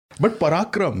But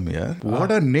Parakram, yeah.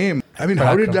 What a name. I mean,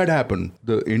 how did that happen?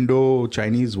 The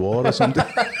Indo-Chinese war or something?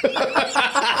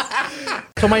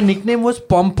 So my nickname was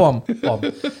Pom.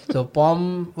 So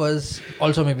Pom was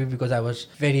also maybe because I was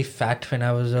very fat when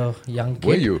I was a young kid.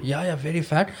 Were you? Yeah, very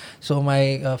fat. So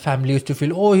my family used to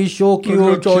feel, oh, he's so cute.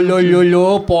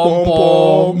 Oh,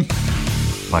 Pom.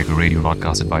 Biker Radio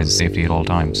Broadcast advises safety at all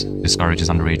times, discourages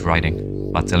underage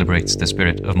riding, but celebrates the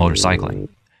spirit of motorcycling.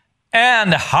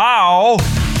 And how...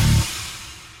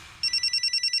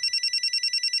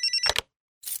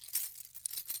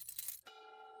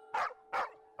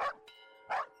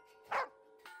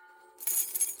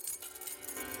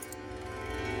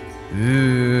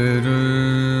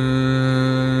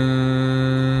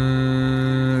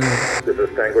 This is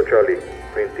Tango Charlie,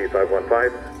 Green Sea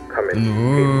 515, come in,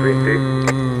 Green Sea.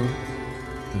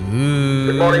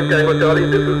 Good morning, Tango Charlie,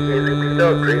 this is Music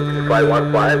Peter, Green Sea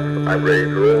 515, I'm ready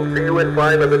to roll, see you in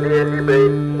 5 at the DND Bay,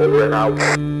 over and out.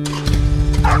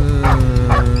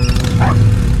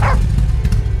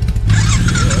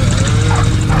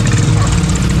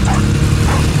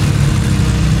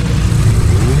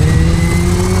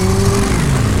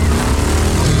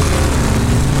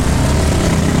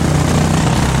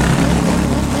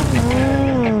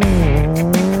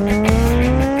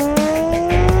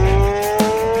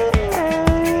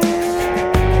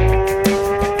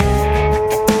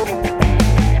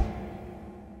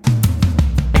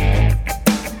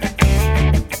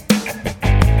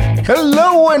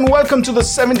 Hello and welcome to the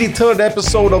 73rd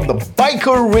episode of the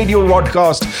Biker Radio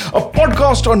Broadcast, a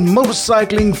podcast on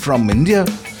motorcycling from India,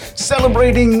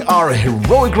 celebrating our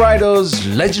heroic riders,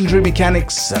 legendary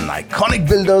mechanics, and iconic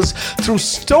builders through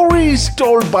stories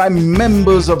told by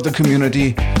members of the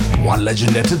community, one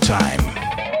legend at a time.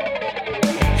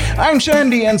 I'm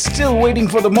Shandy and still waiting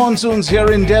for the monsoons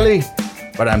here in Delhi,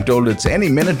 but I'm told it's any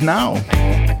minute now.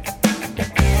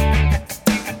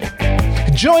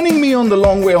 Joining me on the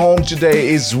long way home today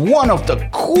is one of the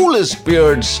coolest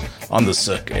beards on the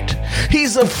circuit.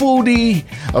 He's a foodie,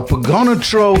 a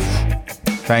pagonotroph,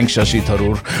 thanks Shashi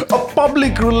Tharoor, a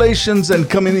public relations and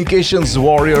communications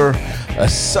warrior, a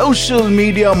social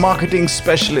media marketing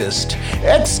specialist,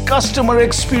 ex-customer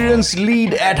experience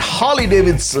lead at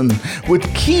Harley-Davidson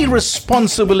with key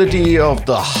responsibility of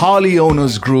the Harley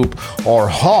Owners Group, or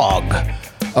HOG,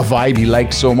 a vibe he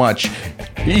liked so much.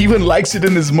 He even likes it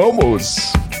in his momos.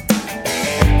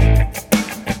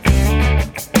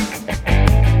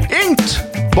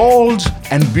 Inked, bald,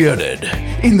 and bearded.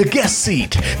 In the guest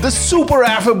seat, the super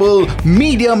affable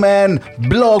media man,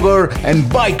 blogger, and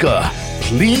biker.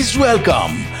 Please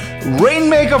welcome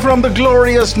Rainmaker from the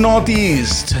glorious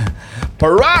Northeast,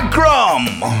 Parakram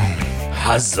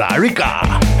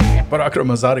Hazarika.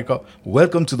 Parakram Hazarika,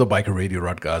 welcome to the Biker Radio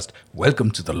Broadcast. Welcome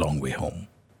to the long way home.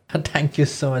 Thank you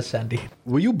so much, Sandy.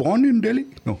 Were you born in Delhi?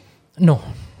 No.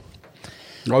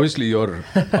 Obviously, you're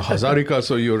a Hazarika,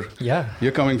 so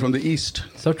you're coming from the east.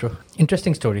 So true.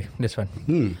 Interesting story, this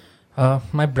one.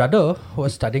 My brother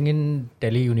was studying in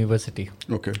Delhi University.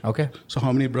 Okay. So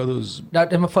how many brothers?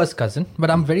 That I'm a first cousin,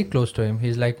 but I'm very close to him.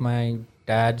 He's like my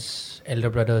dad's elder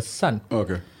brother's son.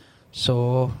 Okay.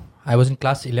 So I was in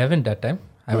class 11 that time.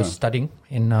 I was studying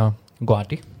in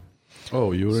Guwahati.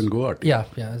 Oh, you were in Guwahati? Yeah.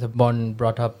 I was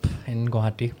brought up in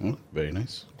Guwahati. Very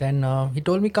nice. Then he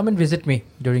told me, come and visit me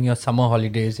during your summer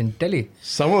holidays in Delhi.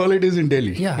 Summer holidays in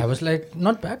Delhi? Yeah, I was like,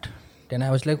 not bad. Then I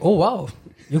was like, oh wow,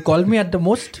 you called me at the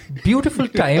most beautiful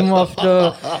time of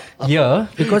the year.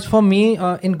 Because for me,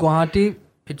 in Guwahati,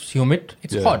 it's humid,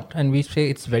 it's hot. And we say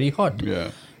it's very hot.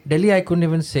 Yeah. Delhi, I couldn't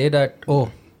even say that, you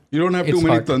don't have too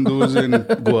many tandoors in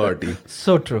Guwahati.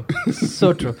 So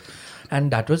true. And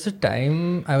that was the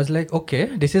time I was like, okay,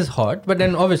 this is hot. But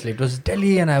then obviously it was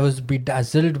Delhi and I was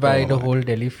bedazzled by the whole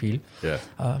Delhi feel. Yeah.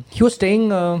 He was staying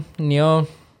near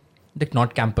the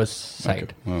North Campus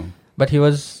side. Okay. Oh. But he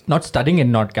was not studying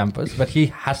in North Campus, but he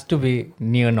has to be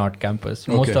near North Campus.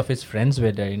 Most of his friends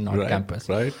were there in North Campus.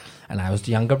 Right. And I was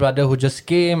the younger brother who just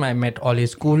came. I met all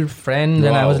his school friends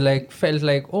and I was like, felt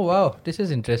like, oh wow, this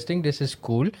is interesting. This is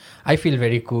cool. I feel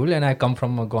very cool. And I come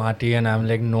from Guwahati and I'm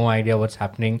like, no idea what's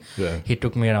happening. Yeah. He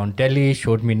took me around Delhi,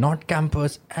 showed me North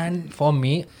Campus. And for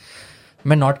me,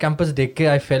 my North Campus dekhe,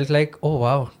 I felt like, oh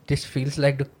wow, this feels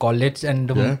like the college and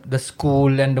the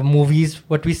school and the movies,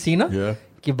 what we see, na? Yeah.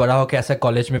 कि बड़ा होके ऐसा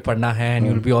college में पढ़ना है and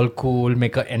you'll be all cool,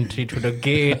 make an entry to the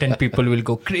gate and people will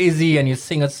go crazy and you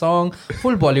sing a song,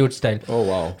 full Bollywood style. Oh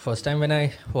wow. First time when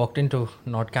I walked into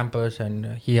North Campus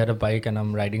and he had a bike and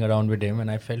I'm riding around with him and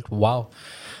I felt, wow,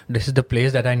 this is the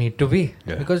place that I need to be.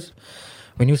 Yeah. Because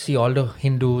when you see all the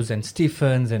Hindus and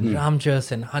Stephens and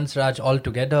Ramjas and Hansraj all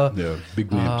together. Yeah,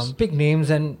 big names. Big names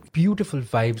and beautiful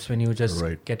vibes when you just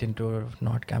Right. get into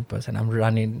North Campus, and I'm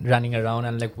running around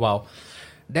and like, wow.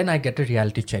 Then I get a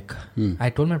reality check. I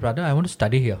told my brother, I want to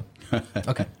study here.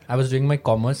 Okay. I was doing my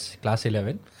commerce, class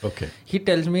 11. Okay. He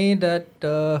tells me that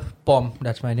POM,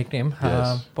 that's my nickname.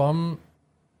 Yes. POM,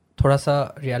 थोड़ा सा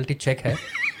reality check है.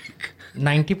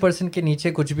 90% के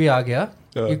नीचे कुछ भी आ गया,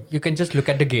 you can just look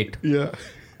at the gate. Yeah.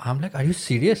 I'm like, are you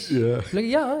serious? Yeah. Like,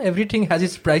 yeah, everything has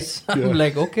its price. I'm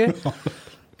like, okay.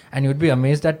 And you'd be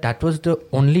amazed that was the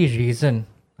only reason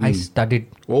I studied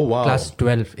Oh, wow. class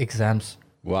 12 exams.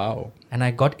 Wow. And I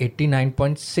got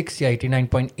 89.6 or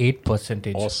 89.8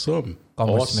 percentage. Awesome.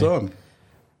 Commerce Awesome.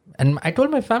 And I told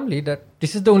my family that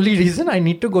this is the only reason I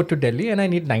need to go to Delhi and I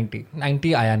need 90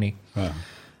 IANI.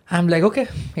 I'm like, okay,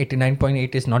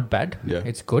 89.8 is not bad. Yeah.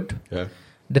 It's good. Yeah.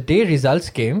 The day results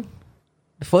came,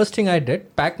 the first thing I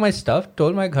did, pack my stuff,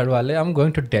 told my ghar wale, I'm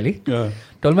going to Delhi. Yeah.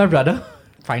 Told my brother,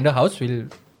 find a house, we'll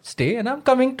stay, and I'm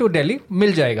coming to Delhi,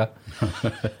 mil jayega.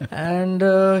 And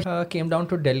came down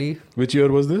to Delhi. Which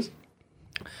year was this?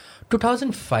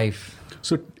 2005.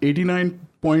 So 89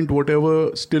 point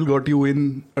whatever still got you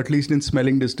in, at least in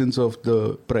smelling distance of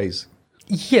the prize.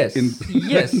 Yes,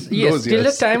 yes. those Till the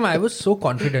years. time I was so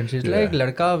confident. She's like,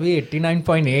 Ladka, we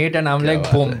 89.8, and I'm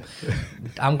like, boom,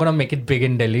 I'm gonna make it big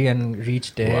in Delhi and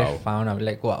reach there. Wow. Found, I'm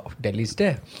like, wow, Delhi's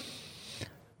there.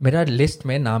 मेरा list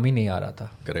में नाम ही नहीं आ रहा था.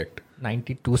 Correct.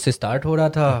 92 से start हो रहा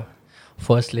था.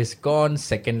 First list gone,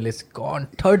 second list gone,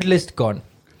 third list gone.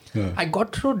 Yeah. I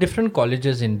got through different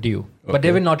colleges in DU, but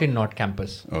they were not in North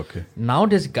Campus. Okay. Now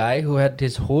this guy who had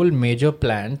his whole major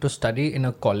plan to study in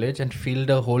a college and feel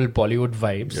the whole Bollywood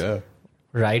vibes, Yeah.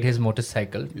 ride his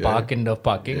motorcycle, park in the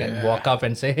parking and walk up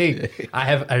and say, hey, I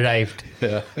have arrived.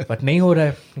 But nahi ho raha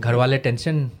hai. Ghar wale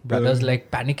tension, brothers like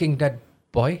panicking that,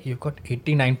 boy, you got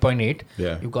 89.8.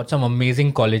 Yeah. You got some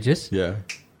amazing colleges. Yeah.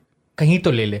 Kahin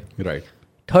to le le. Right.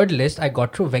 Third list, I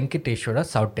got through Venkateshwara,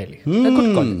 South Delhi. A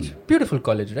good college. Beautiful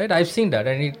college, right? I've seen that.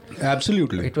 And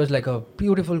Absolutely. it was like a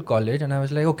beautiful college. And I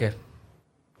was like, okay.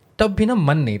 तब भी ना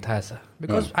मन नहीं था ऐसा.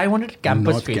 Because I wanted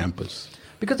campus North feel. Campus.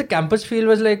 Because the campus feel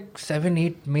was like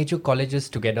 7-8 major colleges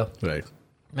together. Right.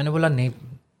 मैंने बोला नहीं,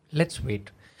 let's wait.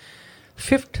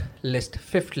 Fifth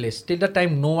list. Till the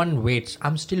time no one waits,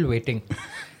 I'm still waiting.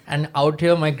 And out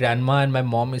here, my grandma and my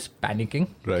mom is panicking.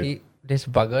 Right. This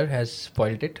bugger has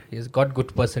spoiled it. He's got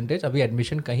good percentage. अभी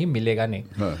admission कहीं मिलेगा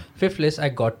नहीं. Fifth list, I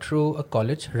got through a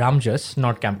college, Ramjas,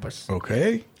 North Campus.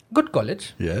 Okay. Good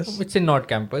college. Yes. It's in North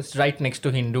Campus, right next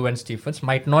to Hindu and Stephens.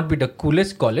 Might not be the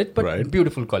coolest college, but Right.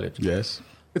 beautiful college. Yes.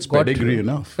 It's Got pedigree through.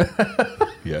 enough.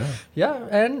 Yeah. Yeah,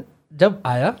 and जब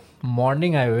आया,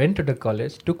 morning I went to the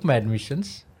college, took my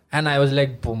admissions, and I was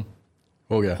like, boom,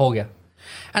 Oh yeah. हो गया.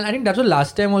 And I think that's the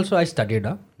last time also I studied.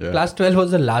 Yeah. Class 12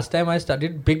 was the last time I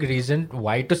studied. Big reason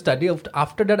why to study.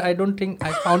 After that, I don't think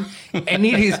I found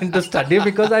any reason to study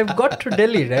because I've got to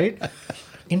Delhi, right?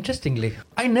 Interestingly,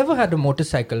 I never had a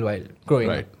motorcycle while growing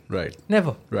Right. up. Right.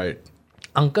 Never. Right.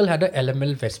 Uncle had a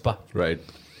LML Vespa. Right.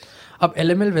 Ab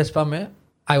LML Vespa mein,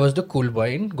 I was the cool boy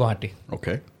in Guwahati.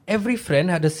 Okay. Every friend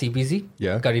had a CBZ,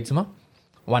 Yeah. Charisma,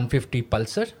 150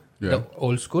 Pulsar, Yeah. the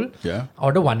old school, Yeah.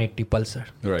 or the 180 Pulsar.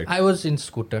 Right. I was in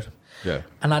scooter. Yeah.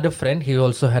 Another friend, he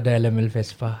also had a LML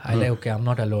Vespa. I like, okay, I'm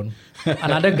not alone.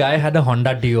 Another guy had a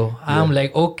Honda Dio. I'm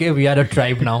like, okay, we are a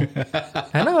tribe now.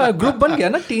 है ना, group बन गया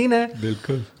ना, teen है.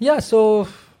 बिल्कुल. Yeah, so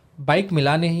bike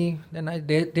मिला नहीं. Then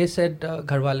they said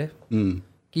घर वाले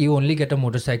कि you only get a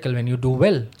motorcycle when you do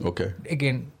well. Okay.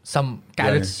 Again, some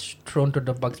carrots thrown to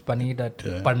the Bugs Bunny that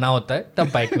पढ़ना होता है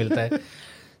तब bike मिलता है.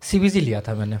 CBZ लिया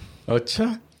था मैंने.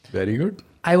 अच्छा. Very good.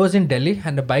 I was in Delhi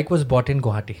and the bike was bought in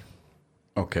Guwahati.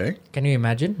 Okay. Can you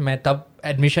imagine? मैं तब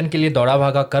admission के लिए दौड़ा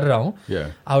भागा कर रहा हूँ. Yeah.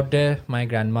 Out there, my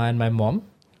grandma and my mom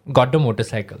got the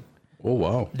motorcycle. Oh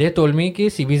wow. They told me कि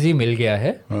CBZ मिल गया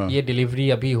है. ये delivery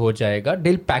अभी हो जाएगा.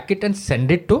 They'll pack it and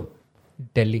send it to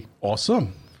Delhi. Awesome.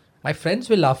 My friends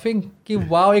were laughing कि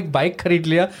wow, एक bike खरीद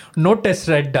लिया. No test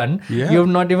ride done. Yeah.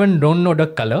 You've not even don't know the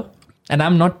color. And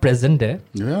I'm not present there.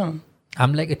 Yeah.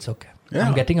 I'm like, it's okay. Yeah,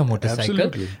 I'm getting a motorcycle.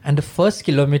 absolutely. And the first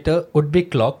kilometer would be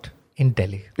clocked in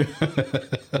Delhi.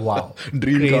 Wow.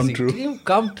 Dream Crazy. come true. Dream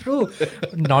come true.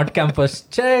 North Campus,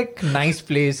 check. Nice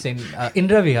place in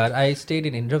Indra Vihar. I stayed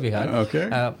in Indra Vihar.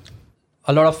 Okay.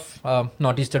 A lot of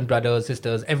Northeastern brothers,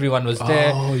 sisters, everyone was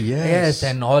there. Oh, yes. Yes,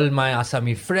 and all my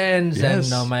Assami friends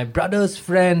Yes. and my brother's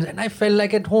friends. And I felt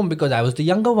like at home because I was the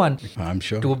younger one. I'm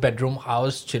sure. 2-bedroom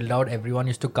house, chilled out. Everyone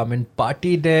used to come and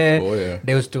party there. Oh, yeah.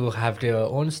 They used to have their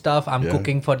own stuff. I'm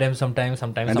cooking for them sometimes.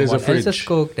 Sometimes And there's someone a else has fridge.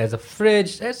 cooked. There's a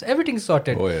fridge. There's everything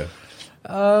sorted. Oh yeah.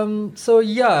 So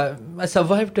yeah, I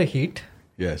survived the heat.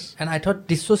 Yes. And I thought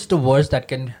this was the worst that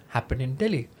can happen in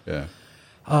Delhi. Yeah.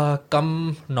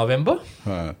 Come November,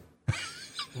 Huh.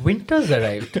 winters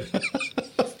arrived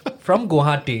from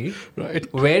Guwahati, Right.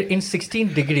 where in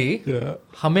 16 degree, Yeah.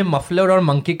 हमें muffler और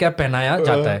monkey cap पहनाया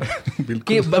जाता है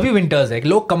कि अभी winters है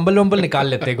लोग कंबल वंबल निकाल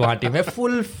लेते हैं गुवाहाटी में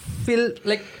full feel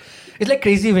like it's like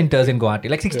crazy winters in Guwahati,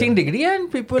 like 16 degree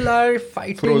and people are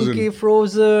fighting Frozen. कि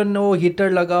frozen, no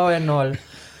heater लगाओ and all.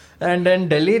 And then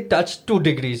Delhi touched 2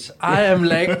 degrees. I am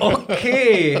like,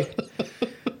 okay.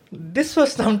 This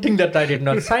was something that I did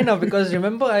not sign up because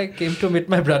remember I came to meet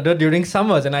my brother during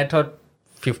summers and I thought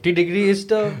 50 degree is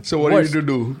the So what worst. did you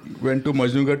do? Went to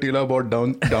Majnu Ka Tila, bought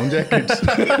down jackets.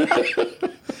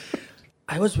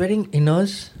 I was wearing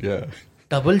inners, Yeah.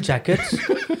 double jackets.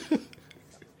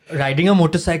 Riding a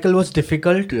motorcycle was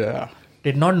difficult. Yeah.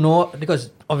 Did not know because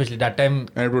obviously that time,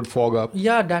 And it would fog up.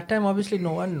 yeah, that time obviously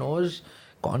no one knows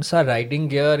कौन सा riding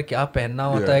gear क्या पहनना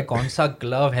होता है कौन सा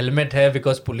glove helmet है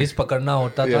because police पकड़ना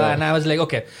होता था and I was like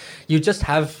okay you just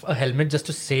have a helmet just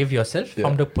to save yourself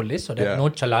from the police so that no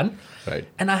challan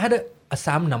and I had a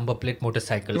Assam number plate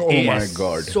motorcycle. Oh AS. my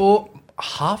God. So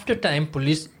half the time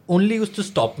police only used to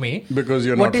stop me. Because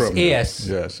you're what not is from here. AS?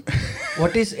 Yes.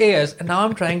 What is AS? And now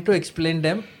I'm trying to explain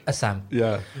them Assam.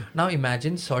 Yeah. Now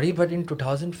imagine, sorry, but in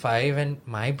 2005 and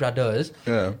my brothers,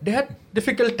 Yeah. they had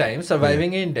difficult time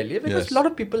surviving in Delhi because Yes. a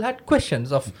lot of people had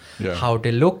questions of Yeah. how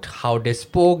they looked, how they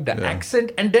spoke, the Yeah.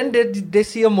 accent, and then they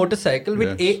see a motorcycle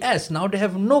with Yes. AS. Now they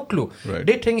have no clue.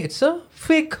 Right. They think it's a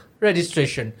fake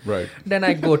registration. Right. Then I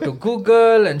go to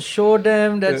Google and show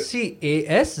them that see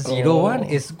AS01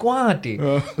 is Guwahati.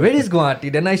 Where is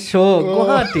Guwahati? Then I show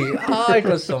Guwahati. It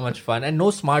was so much fun. And no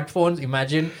smartphones.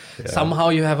 Imagine somehow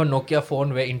you have a Nokia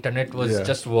phone where internet was Yeah.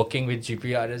 just working with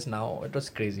GPRS now. It was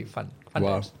crazy fun. Fun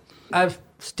Wow. times. I've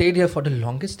stayed here for the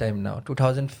longest time now.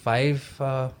 2005,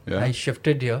 Yeah. I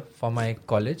shifted here for my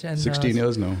college. And 16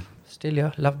 years now. Still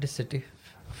here. Love this city.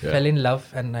 Yeah. Fell in love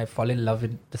and I fall in love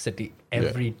with the city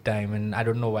every time and I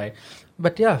don't know why.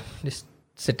 But yeah, this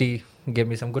city gave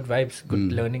me some good vibes,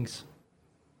 good learnings.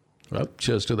 Well,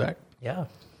 cheers to that. Yeah.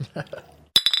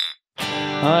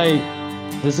 Hi,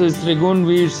 this is Trigun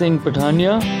Veer Singh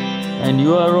Pathania, and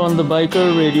you are on the Biker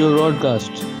Radio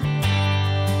broadcast.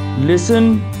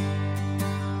 Listen,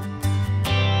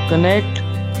 connect,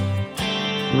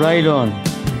 ride on.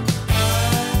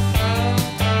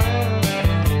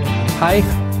 Hi,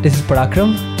 this is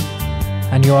Parakram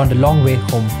and you're on the long way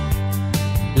home.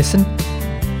 Listen,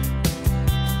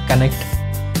 connect,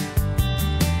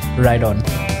 ride on.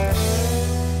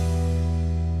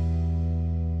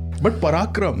 But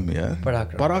Parakram, yeah.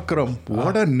 Parakram.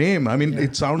 What a name. I mean,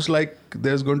 it sounds like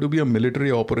there's going to be a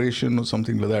military operation or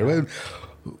something like that. Well,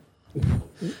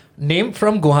 Name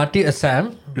from Guwahati,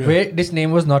 Assam, where this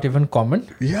name was not even common.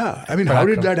 yeah. I mean, how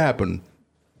did Parakram. that happen?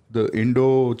 The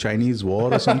Indo-Chinese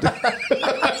war or something?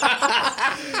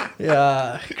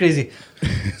 Yeah, crazy.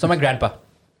 So my grandpa,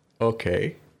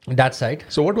 Okay. that side,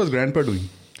 So what was Grandpa doing?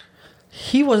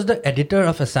 he was the editor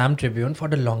of Assam Tribune for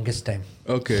the longest time.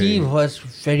 Okay. He was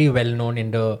very well known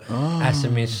in the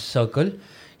Assamese circle.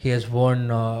 He has won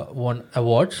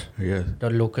awards. Yes. The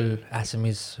local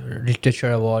Assamese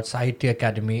Literature Awards, Sahitya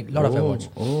Academy, a lot of awards.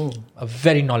 Oh, A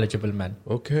very knowledgeable man.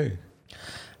 okay.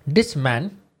 This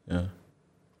man Yeah.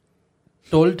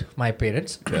 told my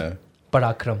parents, Yeah.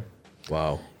 Parakram.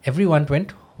 Wow. Everyone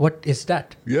went, what is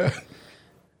that? Yeah.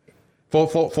 For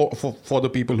the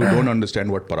people who don't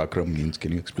understand what Parakram means,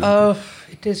 can you explain?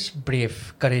 It is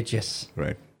brave, courageous.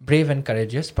 Right. Brave and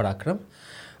courageous, Parakram.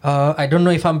 I don't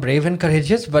know if I'm brave and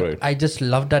courageous, but Right. I just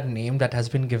love that name that has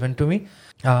been given to me.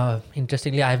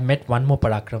 Interestingly, I've met one more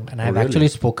Parakram and I've really? actually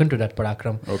spoken to that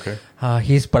Parakram. Okay.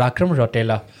 He's Parakram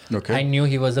Rotela. Okay. I knew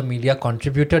he was a media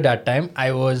contributor that time.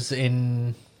 I was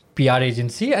in PR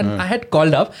agency and I had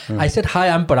called up. I said, hi,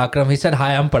 I'm Parakram. He said,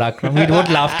 hi, I'm Parakram. We both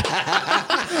laughed.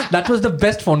 That was the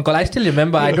best phone call. I still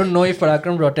remember. I don't know if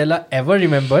Parakram Rotela ever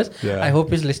remembers. Yeah. I hope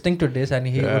he's listening to this and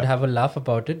he Yeah. would have a laugh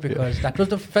about it because that was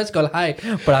the first call. Hi,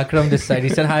 Parakram this side. He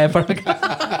said, hi,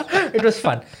 Parakram. It was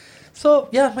fun. So,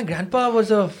 yeah, my grandpa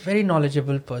was a very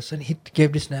knowledgeable person. He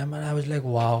gave this name and I was like,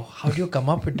 wow, how do you come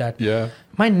up with that? Yeah.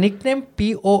 My nickname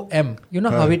POM, you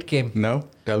know how it came? No?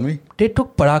 Tell me. They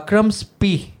took Parakram's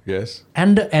P Yes.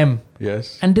 and the M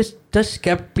Yes. and this just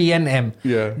kept P and M.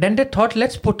 Yeah. Then they thought,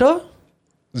 let's put a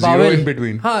Zero vowel in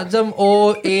between. हाँ जब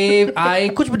O A I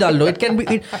कुछ भी डाल लो. It can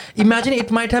be. Imagine it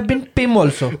might have been Pim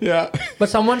also. Yeah. But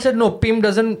someone said no. Pim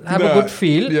doesn't have a Nah, good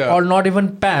feel, yeah. or not even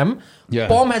Pam. Yeah.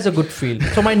 Pom has a good feel.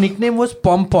 So my nickname was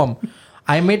Pom Pom.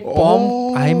 I made Pom.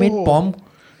 Oh. I made Pom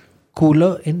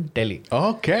cooler in Delhi.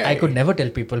 Okay. I could never tell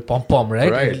people pom pom,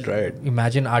 right? Right.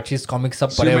 Imagine Archie's comics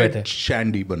सब So पढ़े you हुए made थे.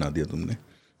 Shandy बना दिया तुमने.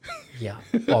 Yeah,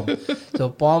 pom. So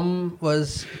pom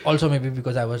was also maybe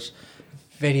because I was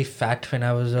very fat when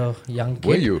I was a young kid.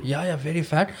 Were you? Yeah, very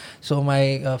fat. So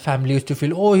my family used to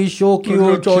feel, oh, he's so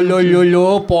cute. Oh,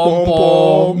 lo, pom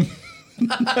pom.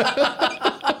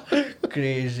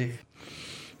 Crazy.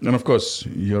 And of course,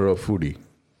 you're a foodie.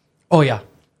 Oh yeah,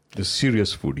 A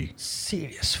serious foodie.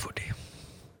 serious foodie.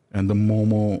 And the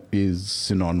momo is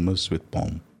synonymous with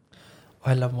pom. Oh,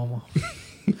 I love Momo.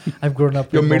 I've grown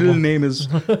up Your with middle Momo. name is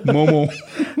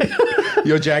Momo.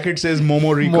 Your jacket says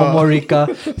Momo Rika.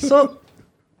 Momorika. So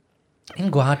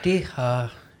in Guwahati,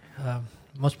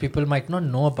 most people might not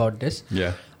know about this.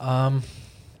 Yeah.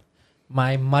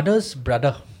 My mother's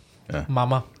brother, Yeah.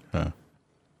 Mama, Huh.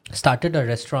 started a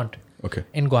restaurant Okay.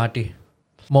 in Guwahati.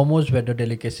 Momos were the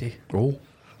delicacy. Oh.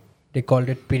 They called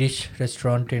it Pirish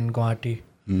restaurant in Guwahati.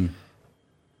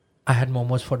 I had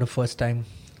momos for the first time.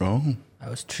 Oh. I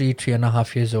was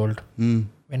 3.5 years old.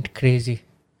 Went crazy.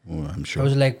 Oh, I'm I sure.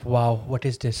 was like, wow, what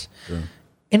is this? Yeah.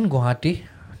 In Guwahati,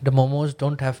 the momos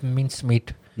don't have minced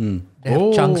meat. They have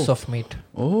Oh. chunks of meat.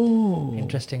 Oh.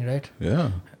 Interesting, right?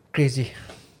 Yeah. Crazy.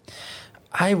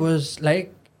 I was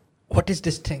like, what is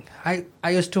this thing? I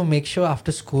used to make sure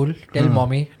after school, tell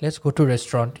mommy, let's go to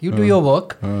restaurant. You do your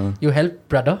work. You help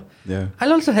brother. Yeah.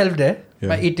 I'll also help there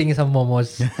by Yeah. eating some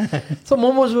momos. So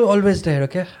momos were always there,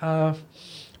 okay?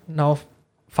 Now,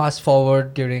 fast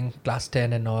forward during class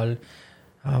 10 and all.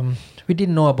 We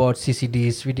didn't know about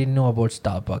CCDs. We didn't know about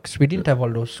Starbucks. We didn't have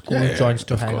all those school Yeah, joints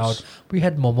to of hang course. out. We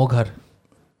had Momo Ghar.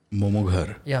 Momo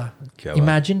Ghar. Yeah. Kya baat.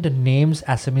 Imagine the names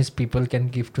Assamese people can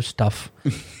give to stuff.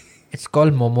 It's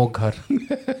called Momo Ghar.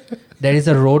 There is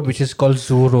a road which is called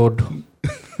Zoo Road.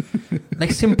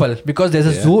 Like simple, because there's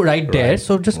a zoo right there.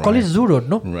 So just call it Zoo Road,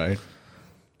 no? Right.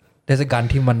 There's a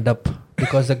Gandhi Mandap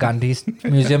because the Gandhi's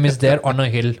museum is there on a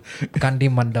hill. Gandhi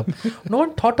Mandap. No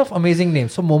one thought of amazing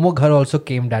names. So Momo Ghar also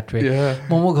came that way. Yeah.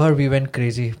 Momo Ghar, we went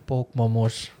crazy. Pork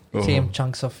momos. Same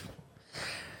chunks of.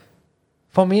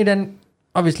 For me then,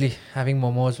 obviously having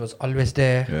momos was always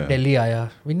there. Yeah. Delhi Aya.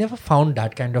 We never found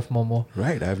that kind of momo.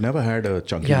 Right. I've never had a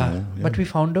chunky Yeah, momo. but we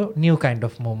found a new kind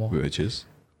of momo. Which is?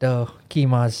 The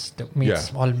keemas, the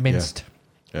meats Yeah, all minced.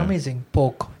 yeah. Amazing.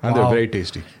 Pork. And wow. they're very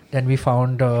tasty. Then we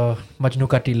found Majnu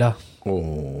Ka Tila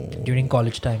Oh. during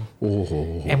college time.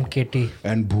 Oh. MKT.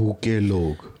 And bhuke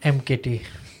log. MKT.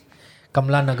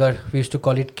 Kamla Nagar, we used to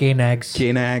call it K-Nags.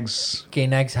 K-Nags.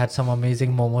 K-Nags had some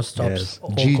amazing momo stops. Yes. Oh,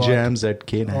 God. G-Jams at Oh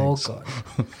K-Nags. God.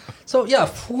 So yeah,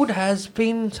 food has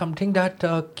been something that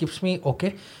keeps me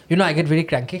okay. You know, I get very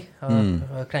cranky.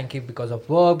 Cranky because of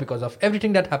work, because of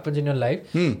everything that happens in your life.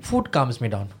 Food calms me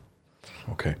down.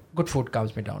 Okay. Good food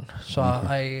calms me down. So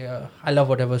I love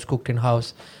whatever's cooked in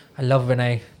house. I love when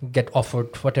I get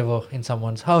offered whatever in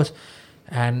someone's house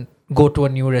and go to a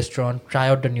new restaurant, try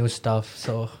out the new stuff.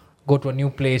 So go to a new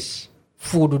place.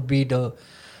 Food would be the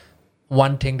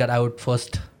one thing that I would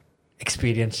first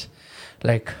experience.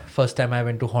 Like first time I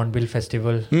went to Hornbill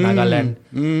Festival, Nagaland,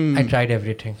 I tried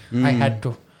everything. I had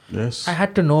to. Yes. I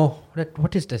had to know that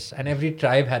what is this, and every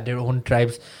tribe had their own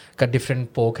tribes, got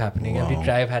different pork happening. Every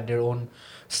tribe had their own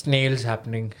snails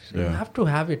happening. So you Yeah. have to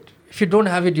have it. If you don't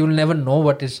have it, you'll never know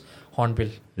what is Hornbill.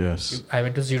 Yes. I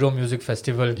went to Zero Music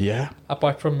Festival. Yeah.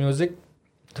 Apart from music,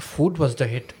 the food was the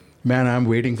hit. Man, I'm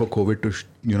waiting for COVID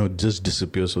to, just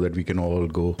disappear so that we can all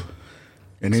go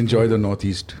and enjoy the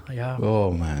Northeast. Yeah.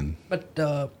 Oh, man. But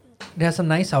there are some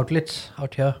nice outlets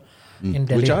out here in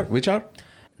Delhi. Which are?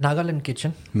 Nagaland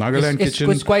Kitchen. Nagaland It's- Kitchen.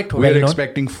 It's quite We're well known.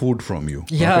 expecting food from you.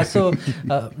 Yeah, Okay. so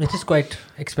it is quite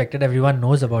expected. Everyone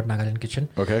knows about Nagaland Kitchen.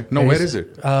 Okay. No, There where is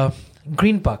it?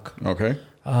 Green Park. Okay.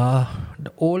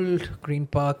 The old Green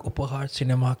Park, Upahar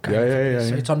Cinema. Kind Yeah, of yeah, place. yeah,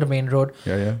 So yeah. it's on the main road.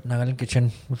 Yeah. Nagaland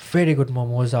Kitchen. Very good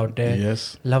momos out there.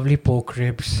 Yes. Lovely pork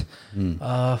ribs.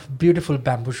 Beautiful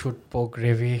bamboo shoot pork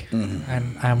gravy.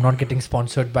 And I am not getting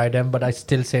sponsored by them, but I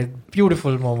still say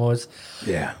beautiful momos.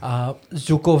 Yeah.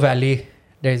 Zuko Valley.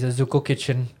 There is a Zuko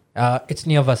Kitchen. It's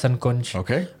near Vasant Kunj.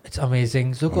 Okay. It's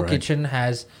amazing. Zuko Alright. Kitchen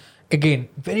has, again,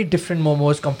 very different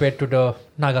momos compared to the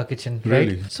Naga Kitchen, right?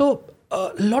 Really? So,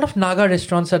 a lot of Naga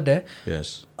restaurants are there.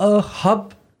 Yes. A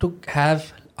hub to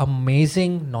have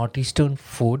amazing northeastern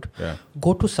food. Yeah.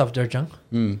 Go to Safdarjung.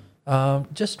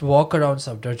 Just walk around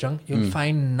Safdarjung. You'll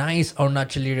find nice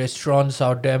Arunachali restaurants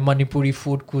out there, Manipuri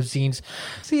food cuisines.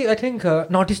 See, I think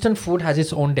northeastern food has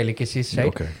its own delicacies, right?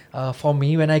 Okay. For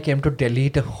me, when I came to Delhi,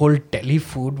 the whole Delhi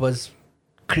food was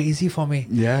crazy for me.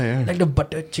 Yeah. Like the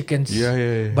butter chickens.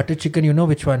 Yeah. Butter chicken, you know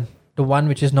which one? The one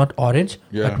which is not orange,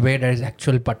 Yeah. but where there is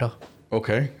actual butter.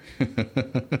 Okay.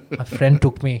 A friend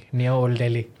took me near Old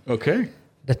Delhi. Okay.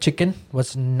 The chicken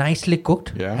was nicely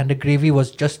cooked Yeah. and the gravy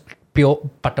was just pure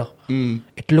butter.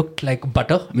 It looked like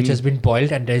butter which has been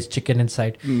boiled and there is chicken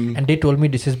inside. And they told me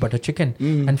this is butter chicken.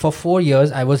 And for 4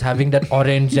 years I was having that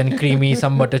orange and creamy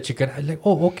some butter chicken. I was like,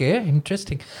 oh, okay,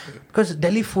 interesting. Because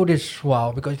Delhi food is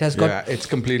wow, because it has got, Yeah, it's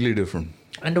completely different.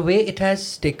 and the way it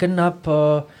has taken up,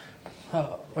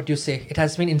 what do you say, it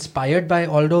has been inspired by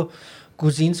all the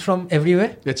cuisines from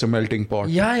everywhere. It's a melting pot.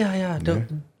 Yeah.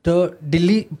 The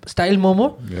Delhi style momo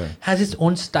Yeah. has its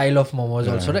own style of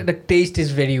momos also. Right? The taste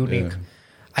is very unique.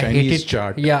 Yeah. I Chinese hate it.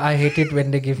 chaat. Yeah, I hate it when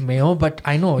they give mayo, but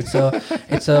I know it's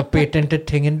a patented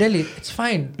thing in Delhi. It's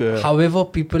fine. Yeah. However,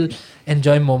 people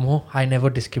enjoy momo. I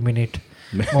never discriminate.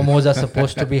 Momos are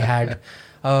supposed to be had.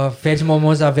 Veg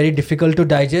momos are very difficult to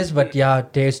digest, but yeah,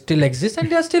 they still exist and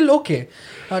they are still okay.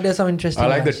 There's some interesting. I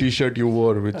like the ones. T-shirt you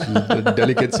wore, which is the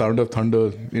delicate sound of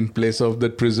thunder. In place of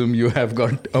the prism, you have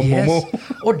got a Yes. momo.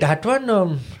 Oh, that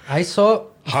one. I saw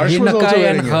Harsh V was also Naka and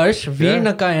wearing it. Harsh. V Yeah.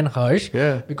 Naka and Harsh.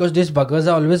 Yeah. Because these buggers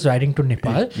are always riding to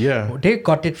Nepal. Yeah. They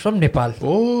got it from Nepal.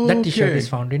 Oh, That T-shirt okay. is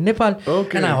found in Nepal.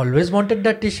 Okay. And I always wanted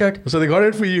that T-shirt. So they got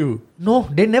it for you. No,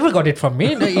 they never got it from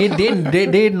me.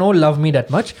 They no love me that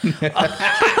much.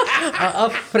 A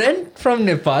friend from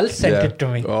Nepal sent Yeah. it to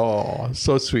me. Oh,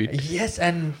 so sweet. Yes,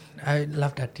 and I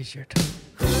love that T-shirt.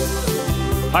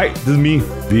 Hi, this is me,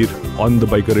 Veer, on the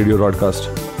Biker Radio broadcast.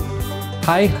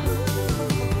 Hi,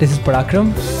 this is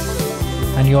Parakram,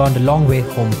 and you're on the long way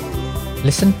home.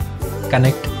 Listen,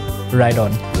 connect, ride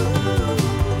on.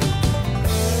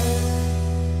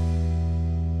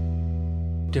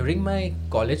 During my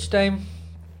college time,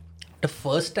 the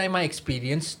first time I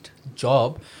experienced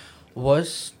job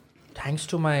was thanks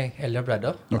to my elder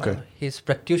brother. Okay. He's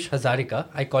Pratyush Hazarika.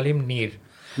 I call him Neer.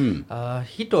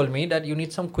 He told me that you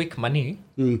need some quick money.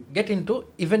 Get into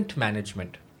event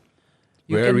management.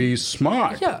 You can- Very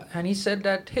smart. yeah, and he said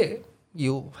that, hey,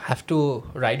 you have to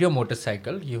ride your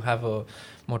motorcycle. You have a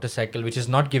motorcycle which is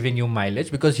not giving you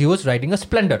mileage, because he was riding a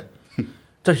Splendor.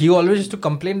 So he always used to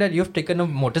complain that you've taken a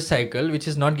motorcycle which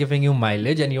is not giving you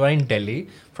mileage, and you are in Delhi,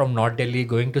 from North Delhi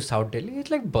going to South Delhi. It's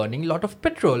like burning a lot of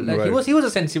petrol. Like Right. he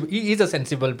is a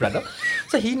sensible brother.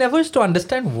 So he never used to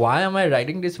understand, why am I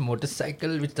riding this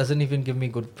motorcycle which doesn't even give me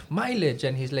good mileage?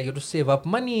 And he's like, you have to save up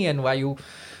money, and why you...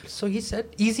 So he said,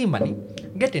 easy money,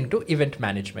 get into event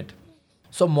management.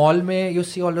 So mall mein, you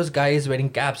see all those guys wearing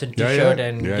caps and Yeah, t-shirt yeah.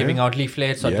 and Yeah, giving yeah. out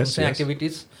leaflets or doing Yes, some yes.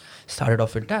 activities. Started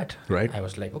off with that. Right. I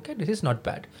was like, okay, this is not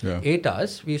bad. Yeah. 8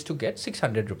 hours, we used to get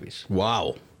 600 rupees.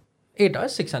 Wow. 8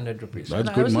 hours, 600 rupees. That's And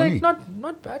I good was money. like,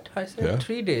 not bad. I said, Yeah.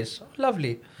 3 days. Oh,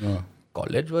 lovely. Yeah.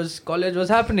 College was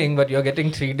happening, but you're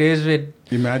getting 3 days with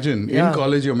Imagine Yeah. in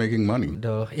college you're making money.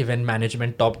 the event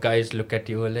management top guys look at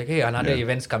you like, hey, another Yeah.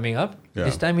 event's coming up. Yeah.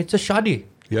 This time it's a shadi.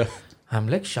 Yeah. I'm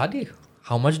like, shadi?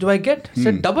 How much do I get? He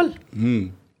said, double.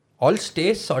 All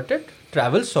stay sorted,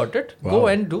 travel sorted. Go Wow.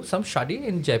 and do some shadi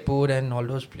in Jaipur and all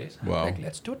those places. I'm Wow. like,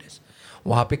 let's do this.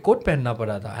 वहाँ पे coat पहनना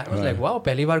पड़ा था. I was like, wow,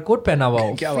 पहली बार coat पहना हुआ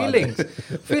हूँ. क्या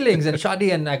बात Feelings and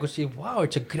shadi, and I could see, wow,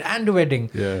 it's a grand wedding.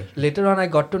 Yeah. Later on, I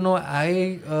got to know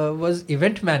I was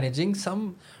event managing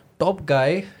some top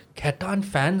guy, Khaitan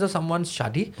fans or someone's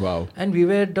shadi. Wow. And we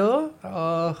were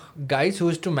the guys who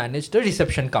used to manage the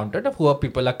reception counter, the who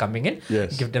people are coming in,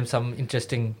 Yes. give them some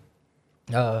interesting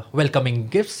welcoming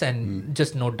gifts and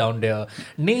just note down their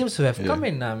names who have come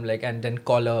in. I'm like, and then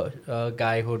call a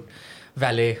guy who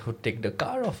valet who'd take the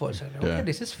car off us. Okay, Yeah.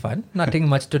 this is fun. Nothing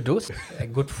much to do.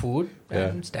 Good food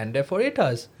and Yeah. stand there for 8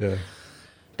 hours. Yeah.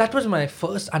 That was my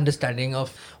first understanding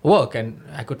of work, and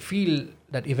I could feel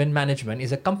that event management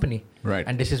is a company. Right.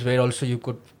 And this is where also you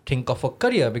could think of a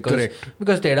career, Correct.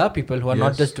 because there are people who are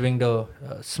not Yes. just doing the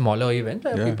smaller events.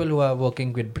 There are Yeah. people who are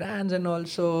working with brands and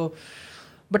also.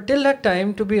 But till that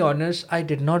time, to be honest, I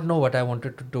did not know what I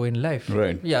wanted to do in life.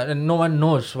 Right. Yeah, and no one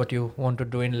knows what you want to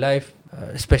do in life,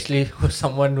 especially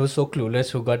someone who's so clueless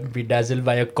who got bedazzled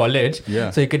by a college. Yeah.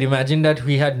 So you could imagine that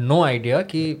we had no idea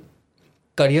कि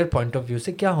career point of view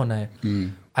से क्या होना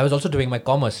है. I was also doing my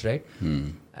commerce, right?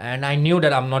 And I knew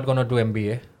that I'm not going to do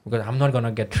MBA because I'm not going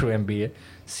to get through MBA.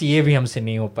 CA भी हमसे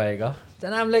नहीं हो पाएगा.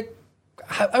 Then I'm like,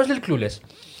 I was a little clueless.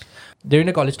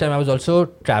 During the college time, I was also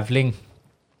traveling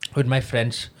with my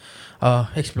friends,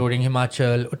 exploring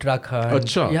Himachal, Uttarakhand.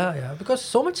 Achha. Yeah, because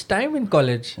so much time in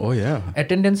college. Oh yeah.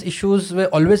 Attendance issues were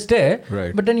always there,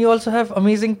 Right. but then you also have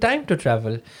amazing time to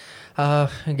travel.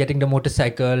 Getting the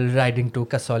motorcycle, riding to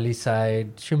Kasauli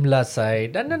side, Shimla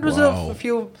side, and then there was Wow. a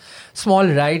few small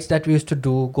rides that we used to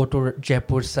do, go to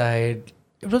Jaipur side.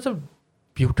 It was a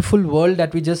beautiful world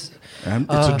that we just And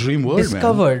it's a dream world, man.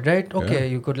 discovered, right? Okay,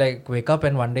 Yeah. you could like wake up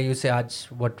and one day you say, "Aaj,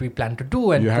 what we plan to do,"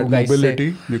 and You had two guys mobility.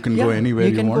 say, You can go anywhere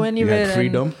you can want. go anywhere. You had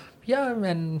freedom.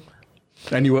 and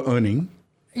And you were earning.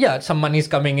 yeah, some money's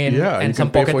coming in Yeah, you and some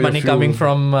can pay pocket for your money coming fuel.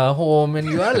 from home, and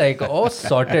you are like, oh,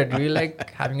 sorted. We're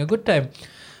like having a good time.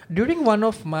 During one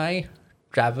of my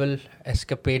travel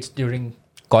escapades during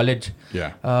college,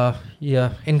 Yeah.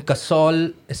 in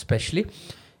Kasol especially,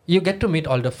 you get to meet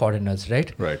all the foreigners,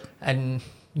 right? Right. And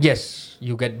yes,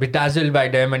 you get bedazzled by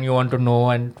them and you want to know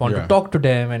and want Yeah. to talk to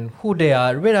them and who they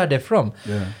are, where are they from.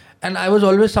 Yeah. And I was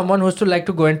always someone who used to like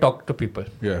to go and talk to people.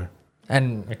 Yeah.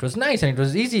 And it was nice and it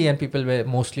was easy and people were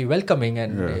mostly welcoming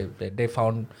and Yeah. they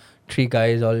found 3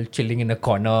 guys all chilling in a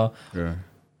corner, Yeah.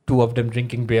 2 of them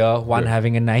drinking beer, one Yeah.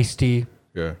 having a nice tea.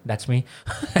 Yeah. That's me.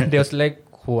 And they was like,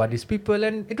 who are these people?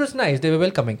 And it was nice. They were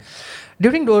welcoming.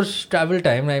 During those travel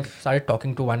time, I started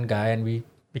talking to one guy and we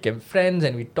became friends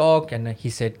and we talked and he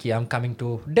said, Ki, I'm coming to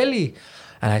Delhi.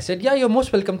 And I said, yeah, you're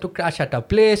most welcome to crash at our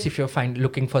place if you're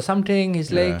looking for something.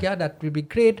 He's like, yeah, that will be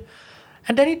great.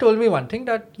 And then he told me one thing,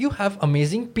 that you have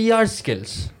amazing PR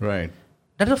skills. Right.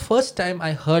 That's the first time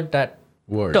I heard that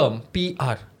Word. term,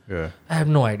 PR. Yeah. I have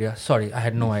no idea. Sorry, I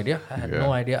had no idea. I had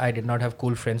no idea. I did not have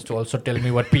cool friends to also tell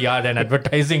me what PR and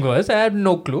advertising was. I had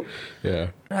no clue. Yeah.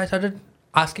 I started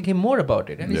asking him more about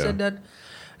it. And he Yeah. said that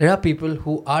there are people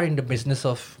who are in the business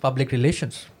of public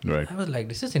relations. Right. I was like,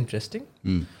 this is interesting.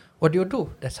 Mm. What do you do?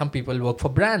 That some people work for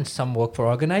brands, some work for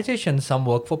organizations, some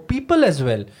work for people as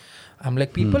well. I'm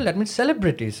like, people, that means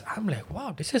celebrities. I'm like,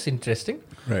 wow, this is interesting.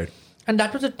 Right. And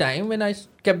that was a time when I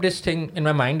kept this thing in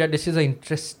my mind that this is an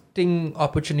interesting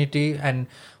opportunity. And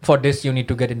for this, you need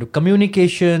to get into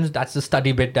communications. That's the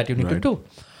study bit that you need to Right. do.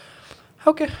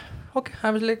 Okay. I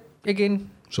was like,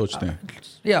 again, Sochte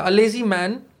hain. a lazy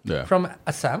man Yeah. from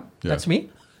Assam. Yeah. That's me.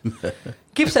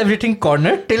 Keeps everything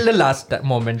cornered till the last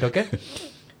moment, okay?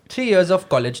 3 years of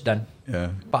college done. Yeah.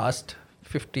 Passed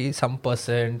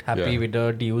 50% happy Yeah. with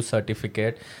the DU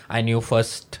certificate. I knew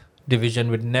first division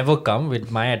would never come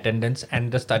with my attendance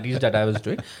and the studies that I was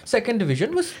doing. Second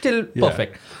division was still Yeah.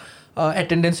 perfect.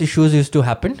 Attendance issues used to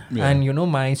happen. Yeah.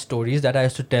 And my stories that I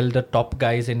used to tell the top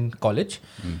guys in college.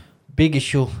 Big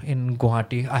issue in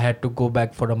Guwahati. I had to go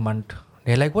back for a month.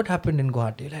 They're like, what happened in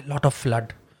Guwahati? Like, lot of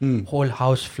flood. Whole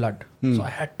house flood. So I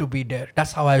had to be there.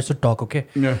 That's how I used to talk, okay?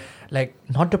 Yeah. Like,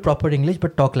 not the proper English,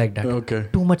 but talk like that. Okay.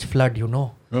 Too much flood,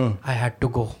 Oh. I had to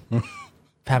go.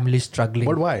 Family struggling.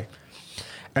 But why?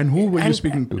 And who were you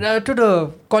speaking to? To the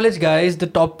college guys, the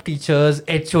top teachers,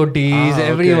 HODs, Ah,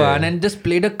 everyone, okay. and just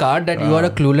played a card that you are a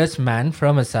clueless man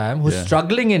from Assam who's Yeah.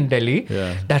 struggling in Delhi.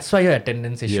 Yeah. That's why your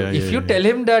attendance issue. Yeah, If yeah, you yeah. tell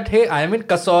him that, hey, I am in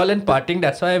Kasol and partying,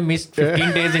 that's why I missed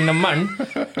 15 days in a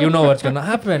month, you know what's going to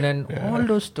happen. And all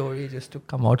those stories used to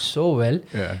come out so well.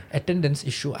 Yeah. Attendance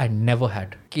issue I never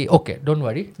had. Okay, don't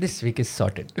worry. This week is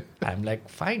sorted. I'm like,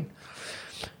 fine.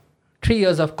 3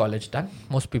 years of college done.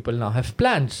 Most people now have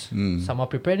plans. Some are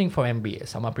preparing for MBA.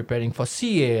 Some are preparing for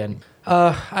CA. And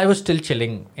I was still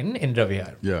chilling in Indra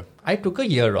Vihar. Yeah. I took a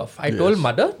year off. I told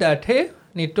mother that, hey,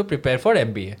 need to prepare for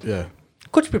MBA. Yeah.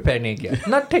 Kuch prepare nahi kiya.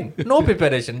 Nothing. No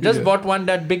preparation. Just bought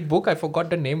that big book. I forgot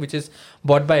the name, which is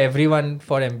bought by everyone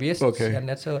for MBA. Okay. And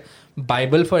that's a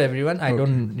Bible for everyone. I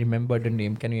don't remember the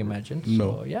name. Can you imagine?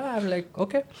 No. So, yeah, I'm like,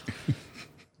 okay.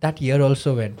 That year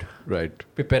also went. Right.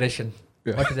 Preparation.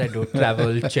 Yeah. What did I do?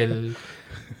 Travel,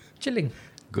 chilling.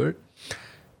 Good.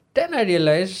 Then I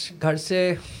realized, ghar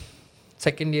se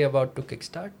second year about to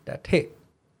kickstart, that hey,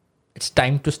 it's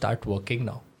time to start working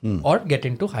now or get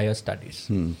into higher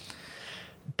studies.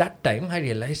 That time I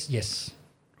realized, yes,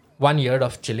 1 year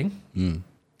of chilling.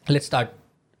 Let's start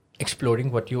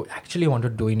exploring what you actually want to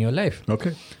do in your life.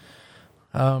 Okay.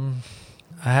 I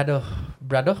had a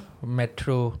brother who met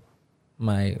through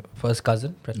my first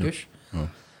cousin, Pratyush. Oh.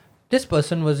 This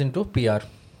person was into PR.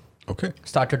 Okay.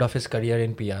 Started off his career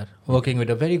in PR, working with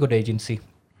a very good agency.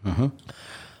 Uh-huh.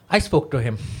 I spoke to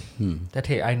him that,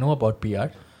 hey, I know about PR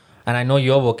and I know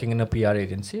you're working in a PR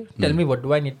agency. Tell me, what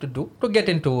do I need to do to get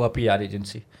into a PR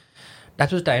agency? That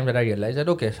was the time that I realized that,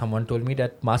 okay, someone told me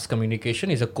that mass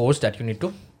communication is a course that you need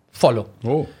to follow.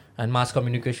 Oh. And mass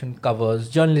communication covers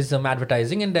journalism,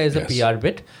 advertising, and there is a PR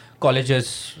bit.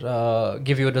 Colleges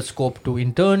give you the scope to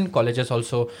intern. Colleges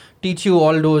also teach you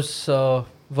all those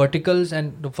verticals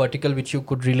and the vertical which you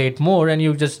could relate more, and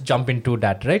you just jump into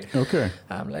that, right? Okay.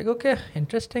 I'm like, okay,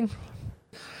 interesting.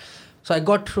 So I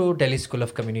got through Delhi School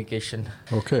of Communication.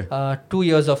 Okay. 2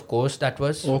 years of course that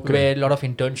was, Okay. where a lot of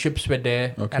internships were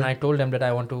there. Okay. And I told them that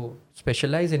I want to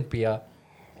specialize in PR.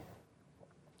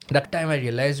 That time I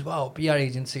realized, wow, PR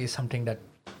agency is something that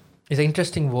it's an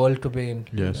interesting world to be in.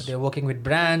 Yes. They're working with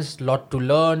brands, lot to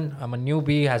learn. I'm a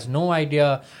newbie, has no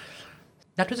idea.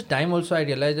 That was a time also I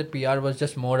realized that PR was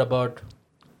just more about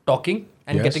talking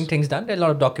and Yes. getting things done. There's a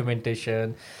lot of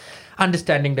documentation,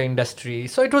 understanding the industry.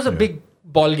 So it was a big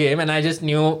ball game, and I just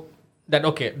knew that,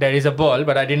 okay, there is a ball,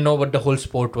 but I didn't know what the whole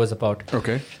sport was about.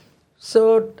 Okay.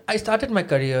 So I started my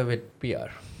career with PR.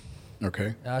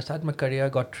 Okay. I started my career,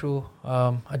 got through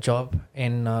a job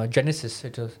in Genesis.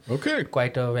 It was Okay.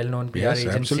 quite a well-known PR Yes,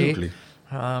 agency. absolutely.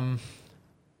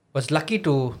 Was lucky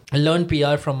to learn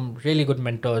PR from really good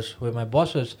mentors who were my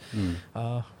bosses.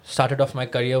 Started off my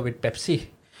career with Pepsi.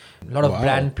 A lot of Wow.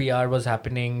 brand PR was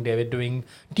happening. They were doing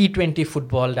T20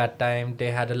 football that time.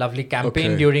 They had a lovely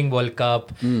campaign Okay. during World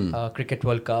Cup, Cricket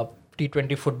World Cup.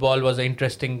 T20 football was an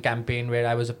interesting campaign where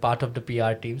I was a part of the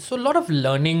PR team. So a lot of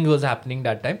learning was happening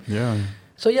that time. Yeah.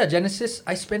 So yeah, Genesis,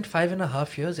 I spent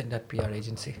 5.5 years in that PR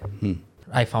agency.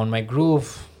 I found my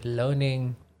groove,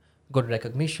 learning, good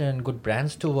recognition, good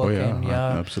brands to work in.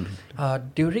 Yeah, Absolutely.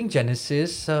 During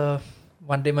Genesis,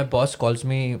 one day my boss calls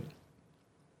me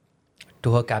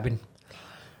to her cabin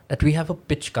that we have a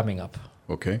pitch coming up.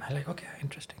 Okay. I'm like, okay,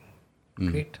 interesting.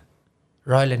 Great.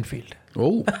 Royal Enfield.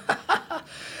 Oh.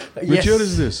 Which year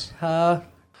is this?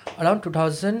 Around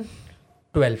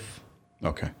 2012.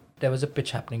 Okay. There was a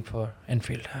pitch happening for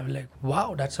Enfield. I was like,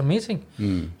 wow, that's amazing.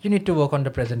 You need to work on the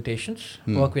presentations,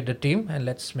 work with the team, and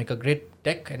let's make a great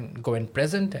deck and go and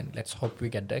present, and let's hope we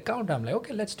get the account. I'm like,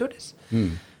 okay, let's do this.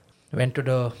 Went to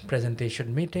the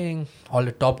presentation meeting, all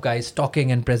the top guys talking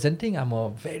and presenting. I'm a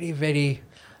very, very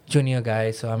junior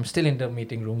guy, so I'm still in the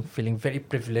meeting room, feeling very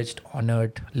privileged,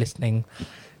 honored, listening,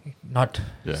 not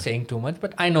saying too much,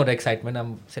 but I know the excitement.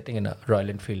 I'm sitting in a Royal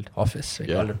Enfield office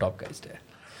with all the top guys there.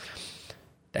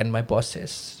 Then my boss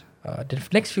says, the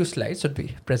next few slides would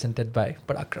be presented by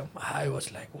Parakram. I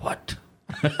was like, what?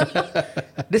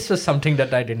 This was something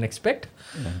that I didn't expect.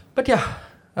 But yeah,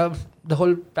 the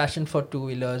whole passion for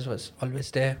two-wheelers was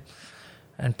always there.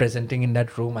 And presenting in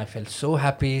that room, I felt so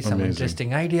happy, some Amazing.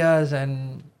 interesting ideas.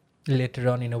 And later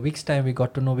on, in a week's time, we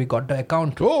got to know we got the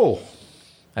account. Oh.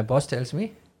 My boss tells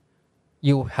me,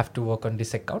 you have to work on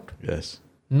this account. Yes.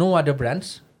 No other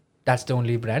brands. That's the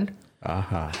only brand.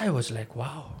 Aha. I was like,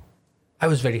 wow. I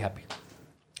was very happy.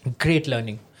 Great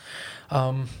learning.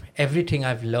 Everything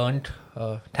I've learned,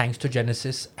 thanks to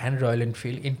Genesis and Royal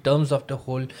Enfield, in terms of the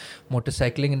whole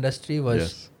motorcycling industry,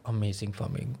 was amazing for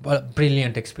me. Well,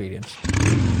 brilliant experience.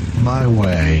 My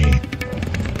way.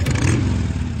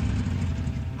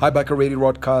 Hi, Biker Radio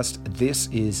Broadcast. This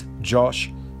is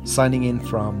Josh signing in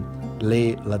from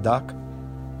Leh, Ladakh.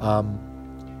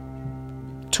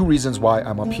 Two reasons why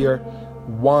I'm up here.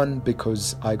 One,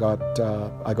 because I got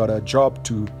a job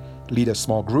to lead a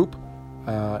small group,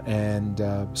 and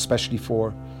especially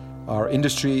for our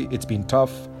industry, it's been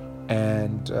tough.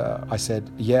 And I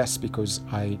said yes because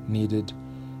I needed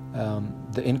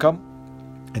the income,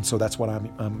 and so that's what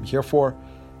I'm here for.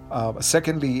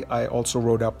 Secondly, I also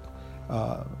wrote up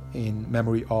in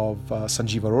memory of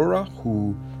Sanjeev Arora,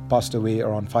 who passed away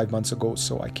around 5 months ago.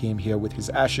 So I came here with his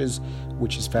ashes,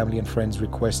 which his family and friends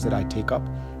requested I take up,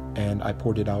 and I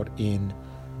poured it out in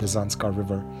the Zanskar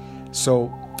River.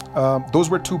 So those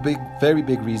were two very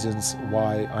big reasons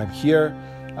why I'm here.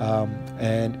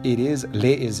 And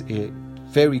Leh is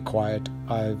very quiet.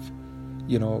 I've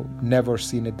never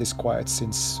seen it this quiet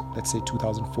since, let's say,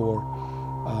 2004.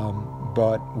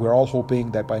 But we're all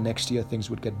hoping that by next year things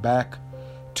would get back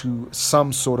to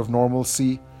some sort of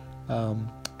normalcy.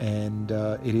 And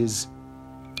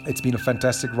it's been a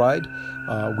fantastic ride.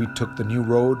 We took the new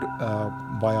road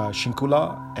via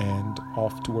Shinkula and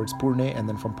off towards Purne, and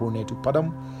then from Purne to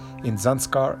Padam in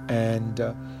Zanskar. And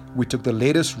we took the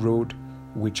latest road,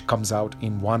 which comes out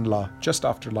in Wanla, just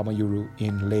after Lamayuru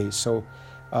in Leh. So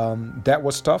that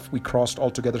was tough. We crossed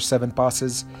altogether 7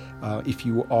 passes. If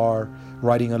you are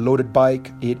riding a loaded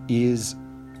bike, it is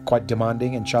quite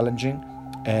demanding and challenging.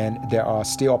 And there are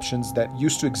stay options that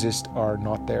used to exist are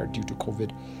not there due to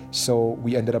COVID. So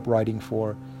we ended up riding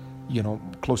for,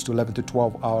 close to 11 to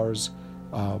 12 hours,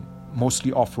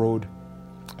 mostly off-road.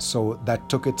 So that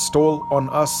took its toll on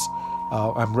us.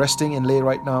 I'm resting in Leh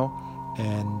right now,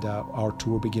 and our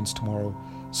tour begins tomorrow.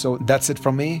 So that's it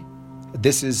from me.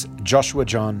 This is Joshua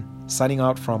John signing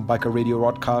out from Biker Radio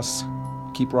Broadcasts.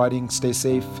 Keep riding, stay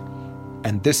safe,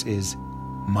 and this is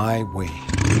My Way.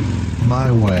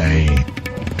 My way.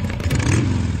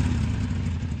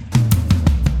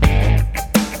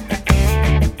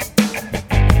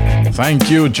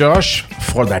 Thank you, Josh,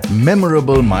 for that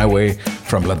memorable My Way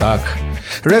from Ladakh.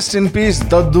 Rest in peace,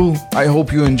 Daddu. I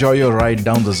hope you enjoy your ride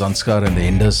down the Zanskar and the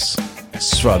Indus.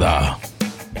 Swada.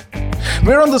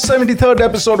 We're on the 73rd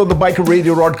episode of the Biker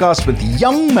Radio broadcast with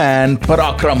young man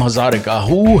Parakram Hazarika,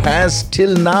 who has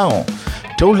till now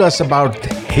told us about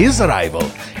his arrival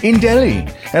in Delhi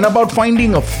and about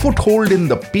finding a foothold in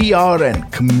the PR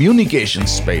and communication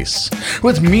space,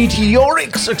 with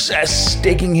meteoric success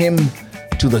taking him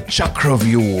to the chakra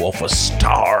view of a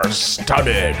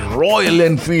star-studded Royal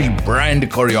Enfield brand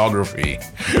choreography,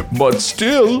 but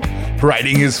still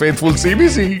riding his faithful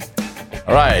CBC.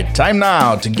 Alright, time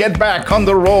now to get back on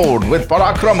the road with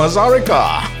Parakram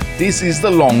Hazarika. This is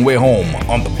The Long Way Home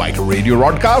on the Biker Radio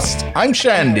broadcast. I'm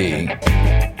Shandy.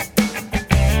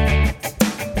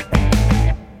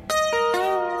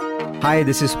 Hi,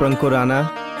 this is Pranko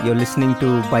Rana. You're listening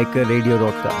to Biker Radio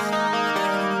broadcast.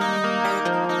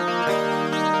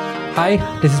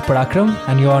 Hi, this is Parakram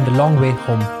and you're on the long way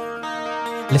home.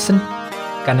 Listen,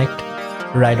 connect,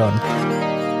 ride on.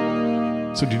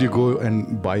 So did you go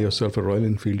and buy yourself a Royal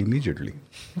Enfield immediately?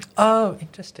 Oh,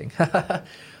 interesting.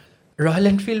 Royal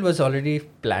Enfield was already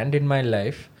planned in my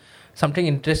life. Something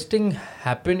interesting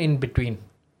happened in between.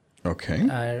 Okay.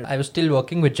 I was still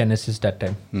working with Genesis that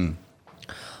time.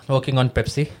 Working on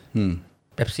Pepsi.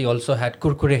 Pepsi also had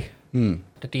Kurkure.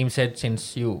 The team said,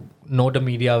 since you know the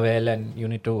media well and you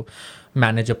need to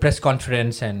manage a press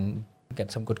conference and get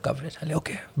some good coverage. I'm like,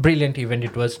 okay, brilliant event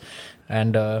it was.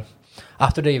 And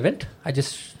after the event, I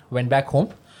just went back home,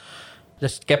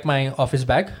 just kept my office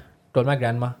bag, told my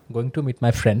grandma, going to meet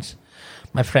my friends.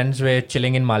 My friends were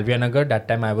chilling in Malviya Nagar. That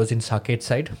time I was in Saket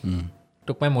side.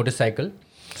 Took my motorcycle.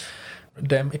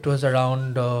 Then it was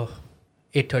around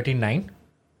 8:39.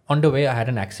 On the way, I had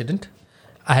an accident.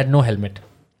 I had no helmet.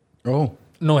 Oh.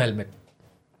 No helmet.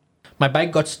 My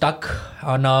bike got stuck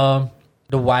on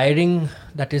the wiring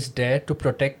that is there to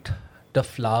protect the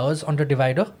flowers on the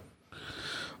divider.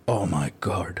 Oh my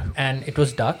God. And it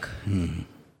was dark.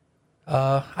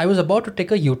 I was about to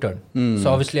take a U-turn.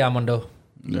 So obviously I'm on the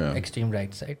extreme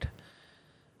right side.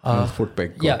 Foot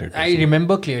peg got Yeah, it. I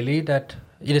remember clearly that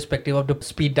irrespective of the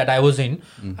speed that I was in,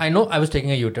 I know I was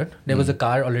taking a U-turn. There was a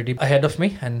car already ahead of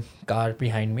me and car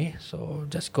behind me. So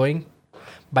just going,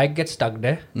 bike gets stuck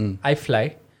there. I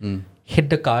fly, hit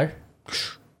the car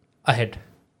ahead.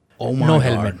 Oh my No God.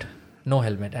 helmet. No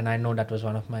helmet. And I know that was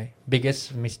one of my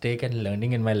biggest mistake and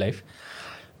learning in my life.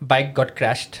 Bike got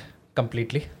crashed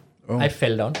completely. I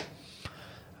fell down.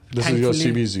 This is your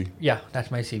Thankfully- CBZ. Yeah,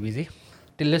 that's my CBZ.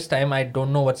 Till this time, I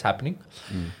don't know what's happening.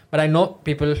 But I know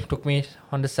people took me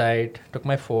on the side, took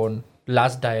my phone.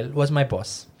 Last dial was my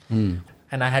boss.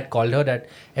 And I had called her that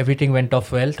everything went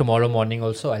off well. Tomorrow morning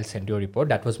also, I'll send you a report.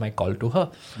 That was my call to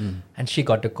her. And she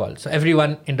got the call. So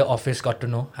everyone in the office got to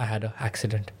know I had an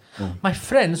accident. My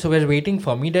friends who were waiting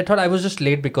for me, they thought I was just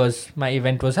late because my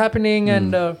event was happening.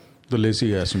 And The lazy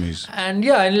Assamese. and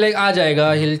yeah, and like, aa jayega,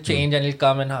 he'll change and he'll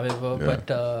come and however.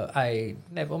 But I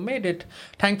never made it.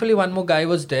 Thankfully, one more guy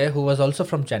was there who was also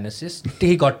from Genesis.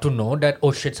 He got to know that,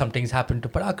 oh shit, something's happened to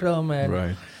Parakram. And,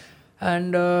 Right.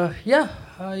 and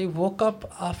I woke up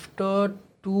after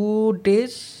 2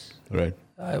 days. Right.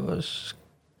 I was,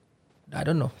 I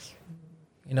don't know,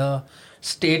 in a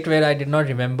state where I did not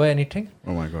remember anything.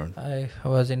 Oh my God. I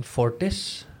was in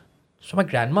Fortis. So my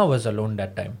grandma was alone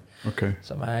that time. Okay.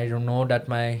 So I don't know that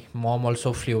my mom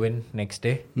also flew in next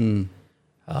day.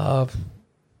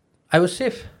 I was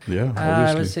safe. Yeah, I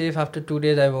obviously. was safe. After 2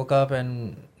 days, I woke up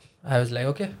and I was like,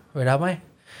 okay, where am I?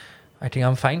 I think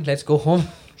I'm fine. Let's go home.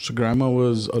 So grandma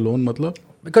was alone, matlab?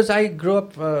 Because I grew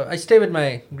up, I stayed with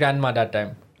my grandma that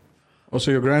time. Oh,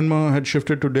 so your grandma had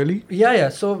shifted to Delhi? Yeah.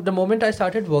 So the moment I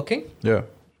started working, Yeah.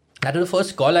 that was the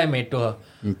first call I made to her.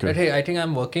 Okay. That, hey, I think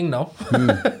I'm working now.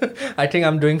 I think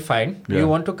I'm doing fine. Do Yeah. you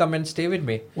want to come and stay with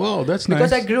me? Wow, that's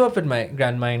Because nice. I grew up with my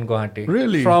grandma in Guwahati.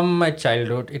 Really? From my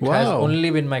childhood. It has Wow.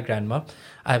 only been my grandma.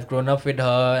 I've grown up with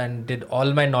her and did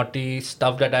all my naughty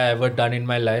stuff that I ever done in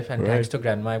my life. And thanks to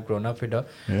grandma, I've grown up with her.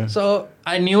 Yeah. So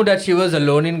I knew that she was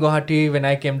alone in Guwahati when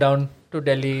I came down to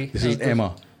Delhi. This is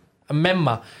Emma.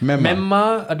 Memma. Memma.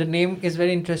 The name is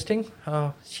very interesting.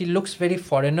 She looks very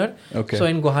foreigner. Okay. So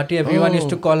in Guwahati, everyone used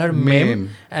to call her Mem. Mem.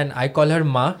 And I call her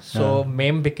Ma. So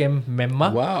Mem became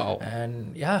Memma. Wow.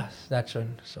 And yeah, that's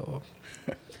one. So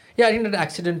yeah, I think that the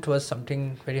accident was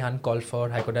something very uncalled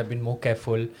for. I could have been more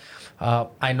careful.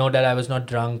 I know that I was not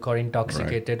drunk or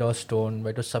intoxicated or stoned,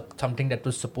 but it was something that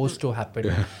was supposed to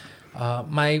happen.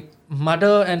 My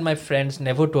mother and my friends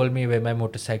never told me where my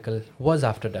motorcycle was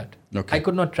after that. Okay. I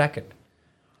could not track it.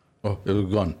 Oh, it was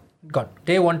gone. God,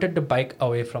 they wanted the bike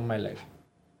away from my life.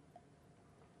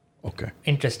 Okay.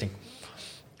 Interesting.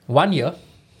 1 year,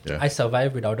 Yeah. I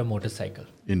survived without a motorcycle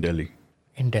In Delhi.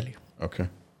 in Delhi. Okay.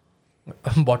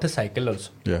 Bought a cycle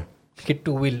also. Yeah. Get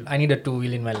two-wheel. I need a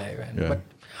two-wheel in my life. Yeah. But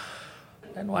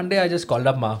And one day I just called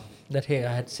up Ma that, hey,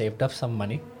 I had saved up some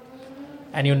money.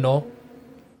 And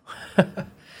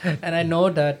and I know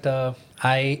that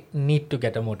I need to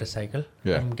get a motorcycle.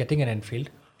 Yeah. I'm getting an Enfield.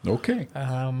 Okay.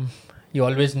 You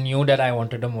always knew that I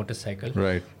wanted a motorcycle.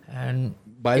 Right. And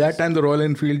by that time, the Royal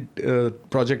Enfield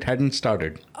project hadn't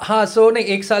started. So in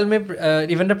 1 saal mein,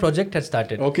 even the project had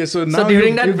started. Okay, so now so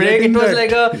during that break, it was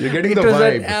like a... You're getting it the was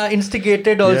vibe.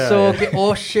 Instigated also. Yeah. Okay,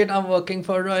 oh shit, I'm working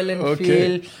for Royal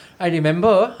Enfield. Okay. I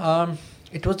remember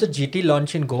it was the GT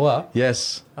launch in Goa.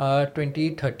 Yes.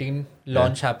 2013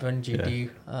 launch happened, GT.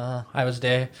 I was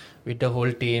there with the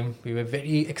whole team. We were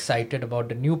very excited about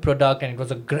the new product, and it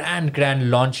was a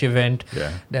grand launch event.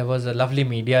 Yeah. There was a lovely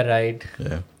media ride.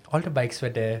 Yeah. All the bikes were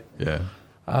there. Yeah.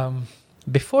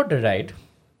 Before the ride,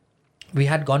 we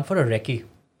had gone for a recce.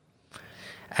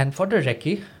 And for the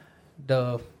recce,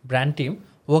 the brand team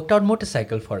worked out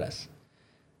motorcycle for us.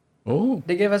 Oh.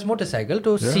 They gave us motorcycle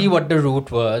to see what the route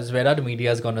was, where are the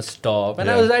media's gonna stop. And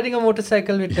I was riding a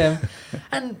motorcycle with them.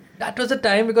 And that was the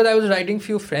time because I was riding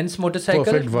few friends' motorcycles.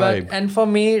 Perfect vibe. And for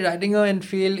me, riding a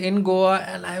Enfield in Goa,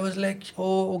 and I was like,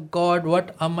 oh God,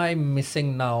 what am I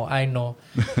missing now? I know.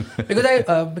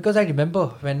 because I remember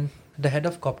when the head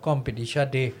of Copcom, Pidisha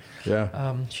Day,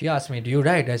 she asked me, do you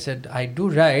ride? I said, I do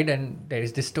ride, and there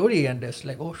is this story, and it's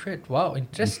like, oh shit, wow,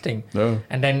 interesting.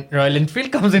 And then Royal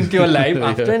Enfield comes into your life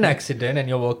after an accident, and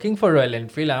you're working for Royal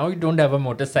Enfield, now you don't have a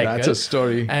motorcycle. That's a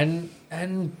story. And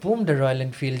boom, the Royal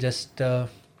Enfield just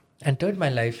entered my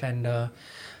life, and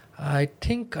I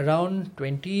think around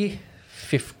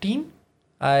 2015,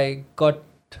 I got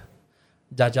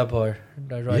Jajabor,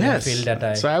 the Royal Enfield that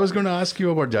I... So I was going to ask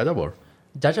you about Jajabor.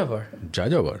 Jajabor.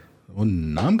 वो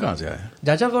नाम कहाँ से आया?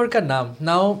 Jajabor का नाम.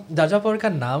 Now, Jajabor का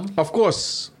नाम. Of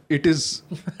course, it is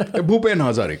Bhupen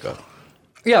Hazarika.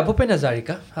 Yeah, Bhupen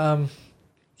Hazarika.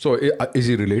 So, is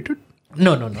he related?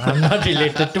 No. I'm not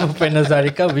related to Bhupen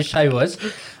Hazarika. Wish I was.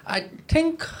 I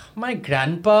think my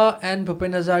grandpa and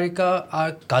Bhupen Hazarika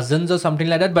are cousins or something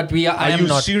like that. But I am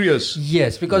not. Are you serious?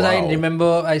 Yes, because I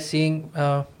remember seeing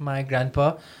my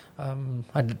grandpa.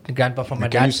 Grandpa from my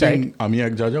dad's side. Can you sing Ami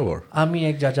Ek Jajabor? Ami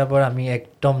Ek Jajabor, Ami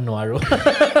Ekdom Noaro.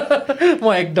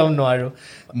 Moi Ekdom Noaro.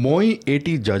 Moi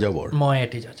Eti Jajabor. Moi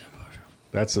Eti Jajabor.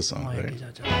 That's the song, right?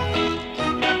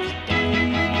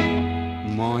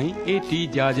 Moi Eti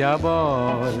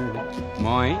Jajabor.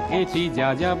 Moi Eti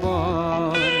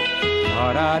Jajabor.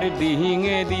 Harar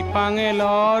dihinge dipange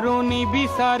loruni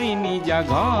bisarini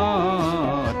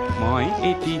jaghar. Moi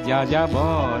Eti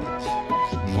Jajabor.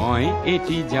 Moi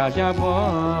Eti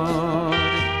Jajabor.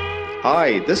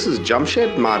 Hi, this is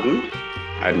Jamshed Madden,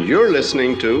 and you're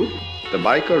listening to the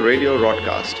Biker Radio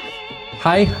Broadcast.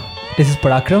 Hi, this is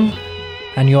Parakram,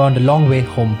 and you're on the long way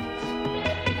home.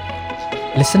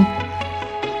 Listen,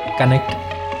 connect,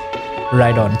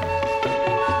 ride on.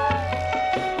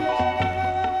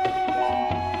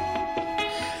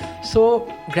 So,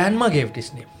 Grandma gave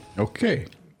this name. Okay.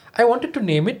 I wanted to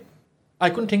name it. I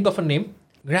couldn't think of a name.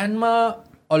 Grandma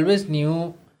always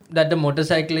knew that the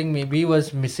motorcycling maybe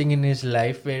was missing in his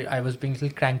life, where I was being a little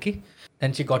cranky.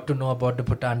 Then she got to know about the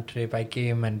Bhutan trip. I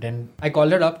came, and then I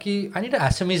called her up. I need an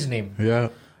Assamese name. Yeah.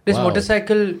 This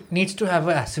motorcycle needs to have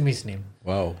an Assamese name.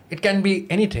 Wow. It can be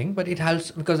anything, but it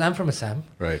helps because I'm from Assam.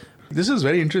 Right. This is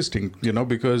very interesting,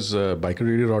 because Biker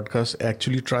Radio Broadcast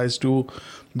actually tries to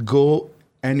go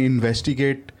and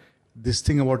investigate this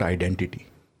thing about identity.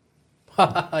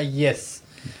 Yes.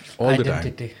 All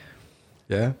identity. The time.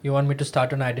 Yeah. You want me to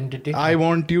start on identity? I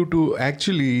want you to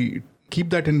actually keep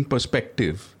that in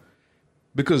perspective,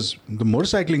 because the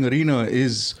motorcycling arena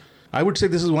is, I would say,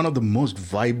 this is one of the most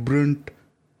vibrant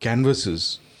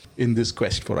canvases in this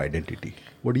quest for identity.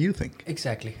 What do you think?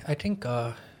 Exactly. I think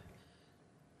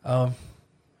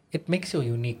it makes you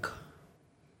unique.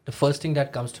 The first thing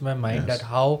that comes to my mind, that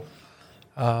how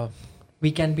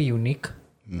we can be unique,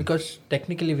 because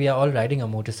technically we are all riding a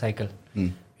motorcycle.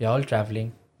 We are all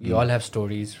traveling. We all have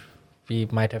stories. We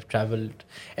might have traveled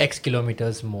X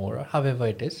kilometers more, or however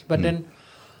it is. But then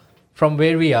from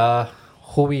where we are,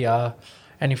 who we are,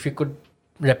 and if you could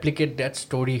replicate that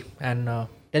story and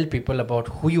tell people about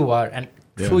who you are and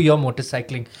through your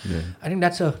motorcycling, I think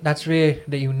that's where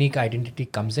the unique identity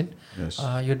comes in. Yes.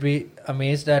 You'd be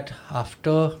amazed that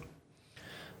after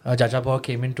Jajabor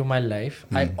came into my life,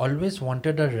 I always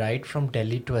wanted a ride from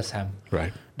Delhi to Assam.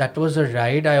 Right. That was a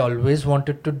ride I always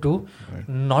wanted to do,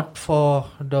 not for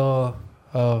the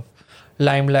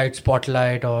limelight,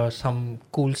 spotlight, or some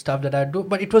cool stuff that I do,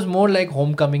 but it was more like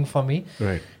homecoming for me.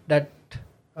 Right. That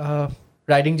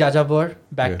riding Jajabor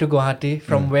back to Guwahati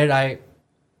from where I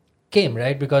came,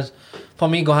 right? Because for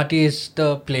me, Guwahati is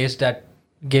the place that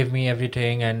gave me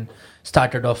everything and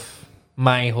started off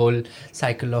my whole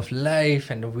cycle of life,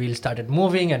 and the wheel started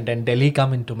moving, and then Delhi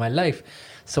come into my life.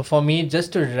 So for me,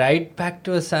 just to ride back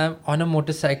to Assam on a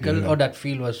motorcycle, that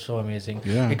feel was so amazing.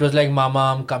 Yeah. It was like Mama,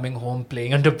 I'm coming home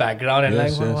playing in the background, and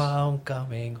Yes, like, yes. wow, I'm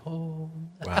coming home.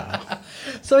 Wow.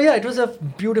 So yeah, it was a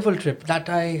beautiful trip. That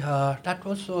that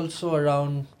was also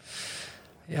around,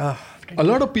 A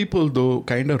lot of people, though,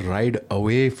 kind of ride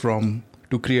away from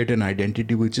to create an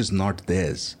identity which is not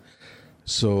theirs.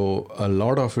 So a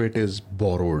lot of it is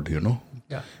borrowed,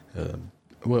 Yeah.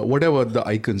 Whatever the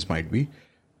icons might be.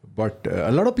 But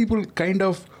a lot of people kind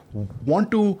of want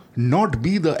to not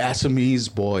be the Assamese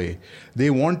boy. They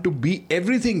want to be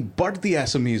everything but the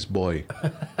Assamese boy.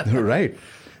 Right.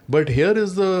 But here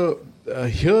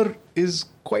is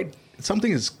quite,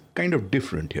 something is kind of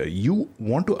different here. You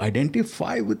want to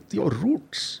identify with your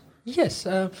roots. Yes.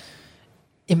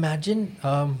 Imagine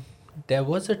there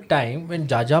was a time when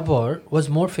Jajabor was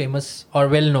more famous or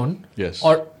well known. Yes.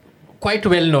 Or quite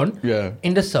well known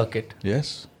in the circuit.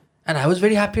 Yes. And I was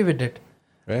very happy with it.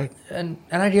 Right. And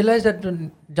I realized that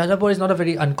Jajabor is not a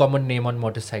very uncommon name on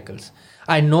motorcycles.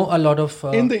 I know a lot of...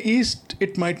 in the East,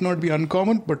 it might not be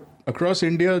uncommon, but across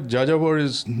India, Jajabor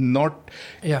is not...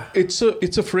 Yeah. It's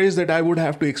a phrase that I would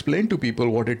have to explain to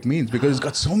people what it means, because it's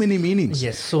got so many meanings.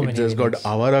 Yes, so many It's got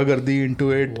Avaragardi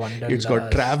into it. It's got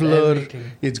Wanderlust, traveler.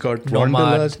 everything. It's got Nomad.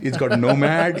 wanderlust. It's got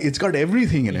nomad. It's got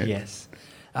everything in it. Yes.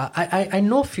 I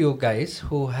know few guys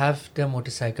who have their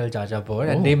motorcycle Jajabor,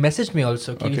 and they messaged me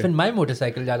also, even my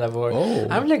motorcycle Jajabor. Oh.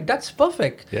 I'm like, that's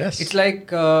perfect. Yes. It's like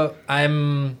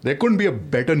There couldn't be a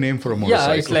better name for a motorcycle.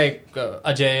 Yeah, it's like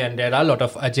Ajay, and there are a lot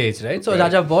of Ajays, right? So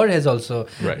Jajabor has also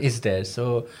is there.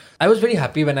 So I was very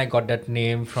happy when I got that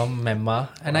name from Memma,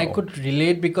 and I could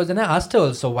relate, because then I asked her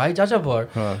also, why Jajabor?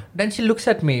 Then she looks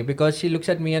at me, because she looks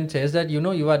at me and says that,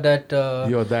 you are that...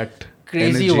 You're that...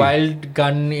 crazy energy. wild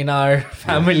gun in our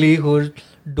family who'll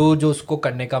do jo usko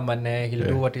karne ka man hai. He'll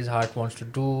do what his heart wants to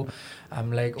do. I'm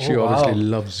like, oh, She obviously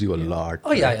wow. loves you a lot.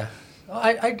 Oh, yeah.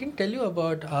 I didn't tell you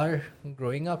about our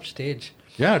growing up stage.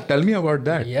 Yeah, tell me about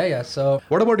that. Yeah. So,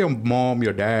 what about your mom,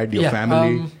 your dad, your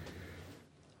family?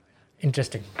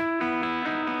 Interesting.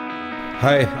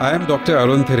 Hi, I am Dr.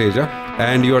 Arun Thereja,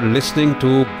 and you are listening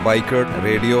to Biker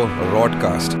Radio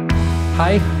Broadcast.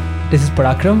 Hi, this is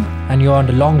Parakram, and you're on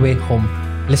the long way home.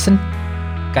 Listen,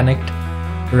 connect,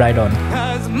 ride on.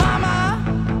 Mama,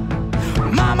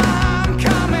 I'm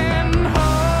coming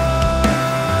home.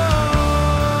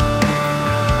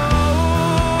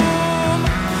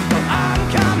 I'm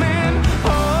coming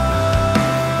home.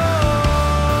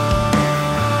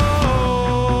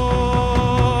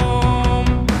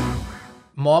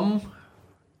 Mom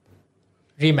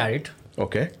remarried.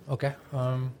 Okay.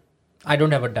 I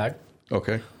don't have a dad.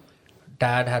 Okay.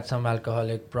 Dad had some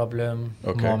alcoholic problem.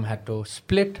 Okay. Mom had to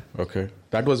split. Okay.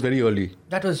 That was very early.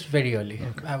 That was very early.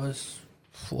 Okay. I was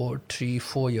 4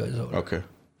 years old. Okay.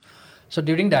 So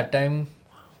during that time,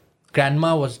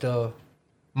 grandma was the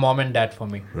mom and dad for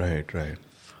me. Right.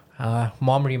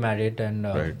 Mom remarried and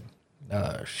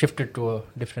shifted to a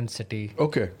different city.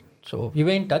 Okay. So we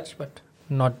were in touch, but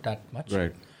not that much.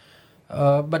 Right.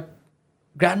 But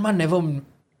grandma never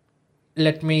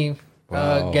let me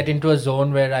get into a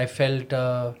zone where I felt...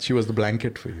 she was the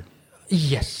blanket for you.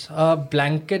 Yes.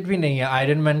 Blanket bhi nahi hai.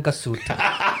 Iron Man ka suit.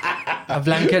 A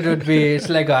blanket would be... It's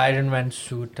like an Iron Man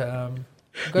suit.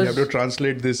 You have to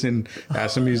translate this in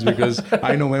Assamese, because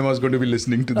I know Memma is going to be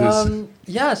listening to this.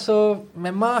 So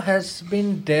Memma has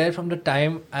been there from the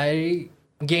time I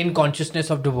gained consciousness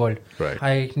of the world. Right.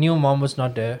 I knew mom was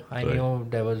not there. I knew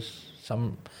there was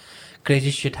some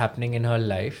crazy shit happening in her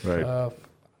life. Right.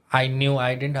 I knew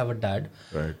I didn't have a dad.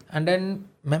 Right. And then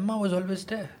Memma was always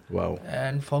there. Wow.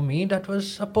 And for me, that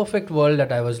was a perfect world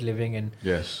that I was living in.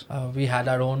 Yes. We had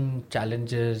our own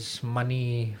challenges,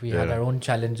 money. We had our own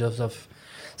challenges of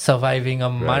surviving a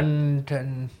month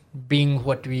and being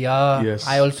what we are. Yes.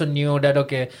 I also knew that,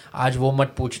 okay, aaj wo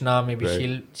mat puchna, maybe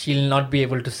she'll not be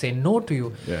able to say no to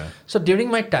you. Yeah. So during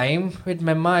my time with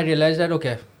Memma, I realized that,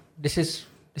 okay, this is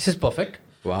perfect.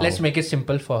 Wow. Let's make it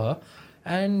simple for her.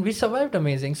 And we survived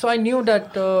amazing. So I knew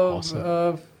that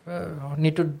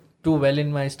need to do well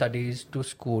in my studies, to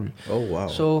school. Oh, wow.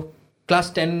 So class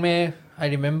 10 mein, I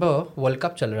remember World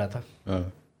Cup chal raha tha.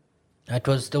 It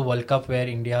was the World Cup where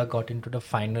India got into the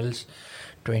finals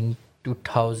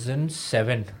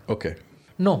 2007. Okay.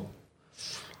 No.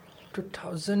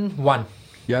 2001.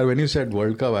 Yeah, when you said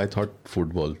World Cup, I thought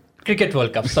football. Cricket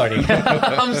World Cup, sorry.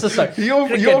 I'm so sorry. You're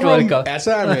Cricket World from Cup.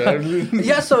 Assam.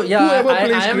 Yeah, so Whoever I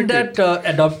plays am cricket. that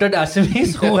adopted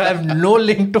Assamese who have no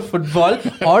link to football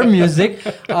or music.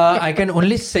 I can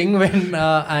only sing when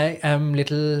I am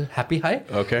little happy high.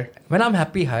 Okay. When I'm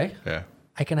happy high, Yeah.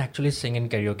 I can actually sing in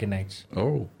karaoke nights.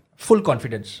 Oh. Full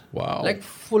confidence. Wow. Like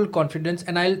full confidence,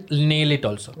 and I'll nail it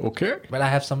also. Okay. Well, I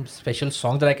have some special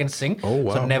songs that I can sing. Oh,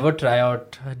 wow. So never try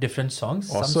out different songs.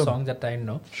 Awesome. Some songs that I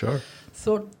know. Sure.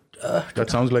 So That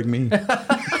sounds like me.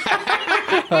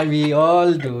 we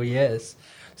all do, yes.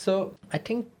 So I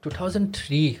think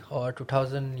 2003 or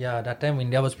 2000, that time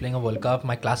India was playing a World Cup.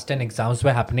 My class 10 exams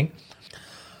were happening.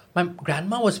 My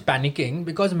grandma was panicking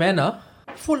because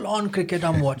full on cricket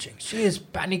I'm watching. She is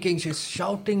panicking, she's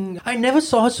shouting. I never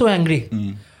saw her so angry.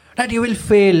 That you will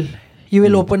fail. You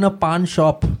will open a pan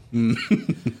shop.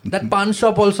 That pan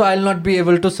shop also I'll not be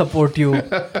able to support you.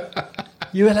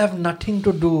 You will have nothing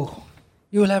to do.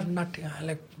 You will have nothing.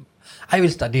 I will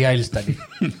study.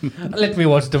 Let me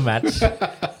watch the match.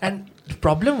 And the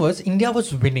problem was India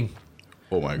was winning.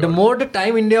 Oh my God. The more the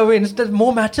time India wins, the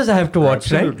more matches I have to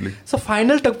watch, Absolutely. right? So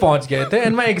final tak pahunch gaye the,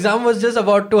 and my exam was just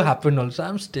about to happen also.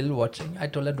 I'm still watching. I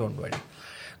told her, don't worry.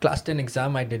 Class 10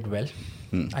 exam, I did well.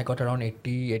 I got around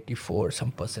 80, 84,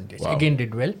 some percentage. Wow. Again,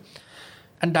 did well.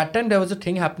 And that time there was a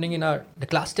thing happening in the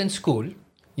class 10 school.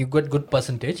 You got good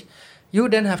percentage. You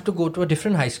then have to go to a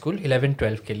different high school, 11,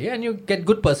 12 ke liye, and you get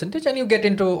good percentage and you get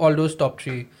into all those top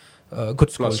 3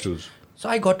 good schools. Plus twos. So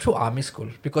I got through army school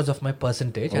because of my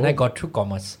percentage and I got through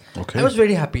commerce. Okay. I was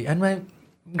very happy and my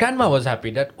grandma was happy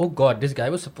that, oh God, this guy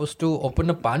was supposed to open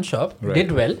a pan shop, Right.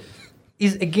 did well,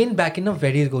 is again back in a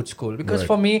very good school. Because Right.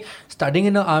 for me, studying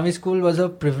in an army school was a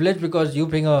privilege because you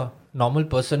being a normal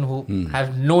person who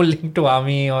have no link to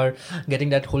army or getting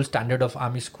that whole standard of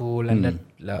army school and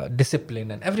that discipline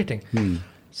and everything.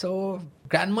 So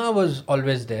grandma was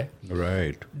always there.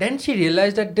 Right. Then she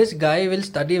realized that this guy will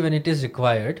study when it is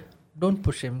required. Don't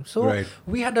push him. So Right.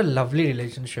 we had a lovely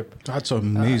relationship. That's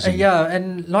amazing. Yeah,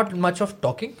 and not much of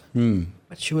talking, Hmm.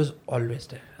 but she was always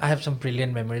there. I have some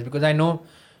brilliant memories because I know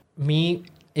me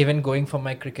even going for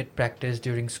my cricket practice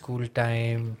during school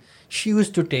time. She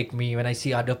used to take me when I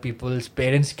see other people's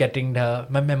parents getting there.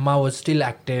 My mama was still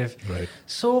active. Right.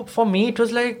 So for me, it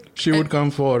was like... She would come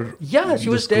for. Yeah, she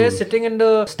the was there school. sitting in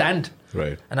the stand.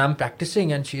 Right. And I'm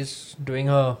practicing and she's doing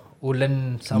her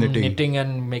some knitting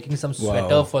and making some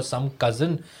sweater Wow. for some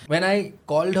cousin. When I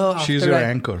called her after She's your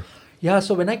anchor. Yeah,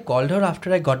 so when I called her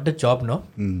after I got the job,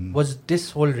 was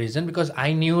this whole reason because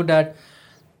I knew that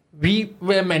we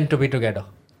were meant to be together.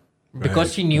 Because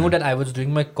Right, she knew that I was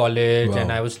doing my college and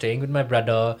Wow. I was staying with my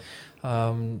brother.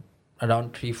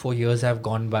 Around 3-4 years have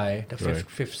gone by. The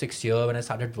fifth, sixth year when I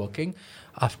started working.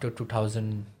 After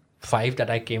 2005 that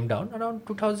I came down. Around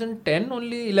 2010,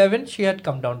 only 11, she had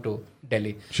come down to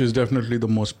Delhi. She's definitely the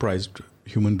most prized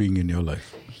human being in your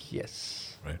life.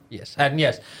 Yes. Right. Yes. And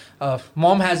yes,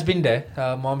 mom has been there.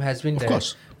 Of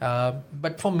course.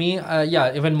 But for me,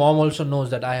 even mom also knows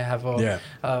that I have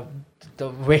the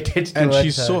weightage And towards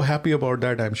she's her. so happy about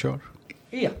that, I'm sure.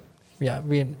 Yeah.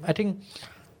 I think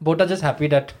both are just happy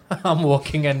that I'm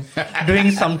working and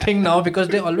doing something now because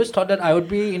they always thought that I would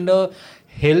be in the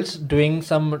hills doing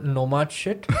some nomad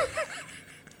shit,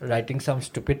 writing some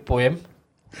stupid poem,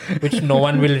 which no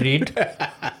one will read.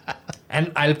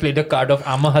 And I'll play the card of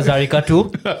Amma Hazarika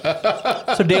too.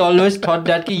 So they always thought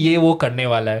that ki ye wo karne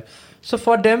wala hai. So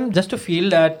for them, just to feel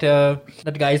that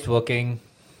that guy is working,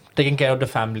 taking care of the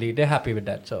family, they're happy with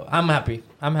that. So I'm happy.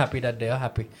 I'm happy that they are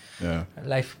happy. Yeah.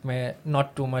 Life may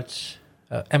not too much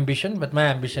ambition, but my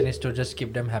ambition is to just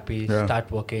keep them happy, Yeah.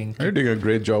 start working. You're doing a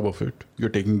great job of it. You're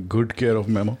taking good care of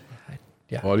Memo.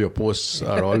 Yeah. All your posts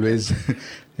are always,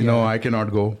 I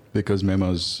cannot go because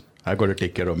Memo's, I've got to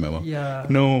take care of Memo. Yeah.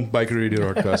 No, Biker Radio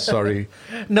Broadcast, sorry.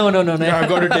 No. I've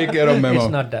got to take care of Memo.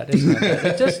 It's not that.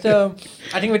 It's just,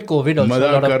 I think with COVID also, a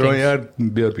Madar lot of kar raha things. hu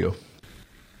yaar, beer pio.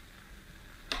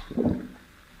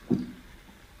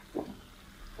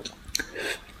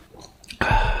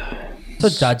 So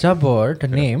Jajabor, the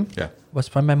name, was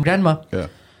from my grandma. Yeah.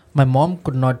 My mom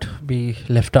could not be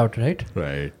left out, right?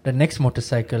 Right. The next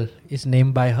motorcycle is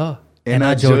named by her.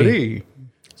 Enna Jori.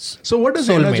 So what does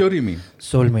Enna Jori mean?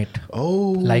 Soulmate.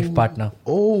 Oh. Life partner.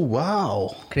 Oh,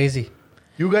 wow. Crazy.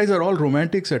 You guys are all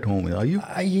romantics at home, are you?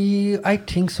 I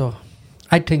think so.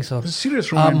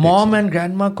 Serious romantics. Mom and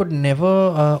grandma could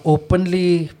never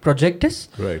openly project this.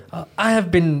 Right. I have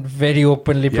been very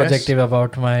openly Yes. projective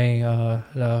about my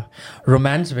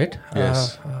romance with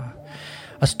Yes.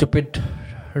 a stupid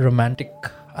romantic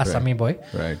Assami boy.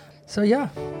 Right. So yeah.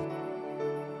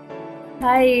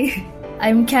 Hi,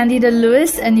 I'm Candida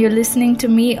Lewis, and you're listening to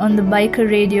me on the Biker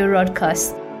Radio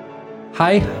Broadcast.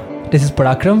 Hi, this is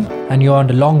Parakram, and you're on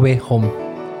the long way home.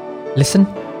 Listen,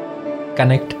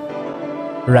 connect,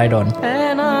 ride on.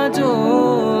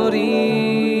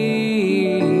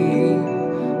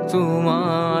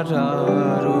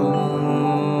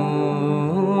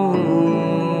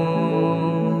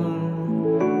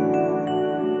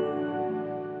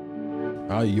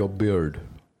 Your beard.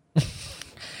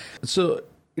 So,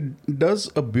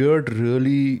 does a beard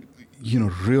really,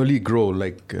 really grow?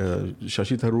 Like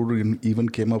Shashi Tharoor even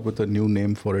came up with a new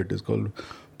name for it. It's called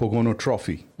Pogono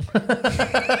Trophy.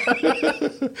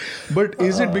 But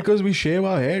is it because we shave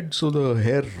our head so the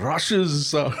hair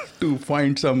rushes to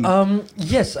find some...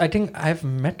 Yes, I think I've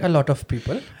met a lot of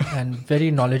people and very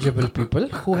knowledgeable people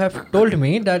who have told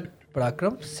me that,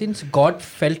 Parakram, since God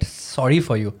felt sorry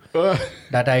for you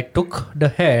that I took the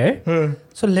hair,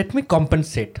 so let me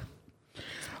compensate.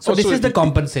 So this is the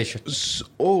compensation.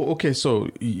 Okay. So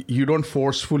you don't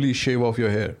forcefully shave off your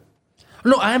hair?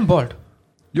 No, I am bald.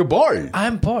 You're bald? I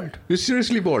am bald. You're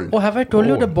seriously bald? Oh, have I told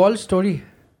you the bald story?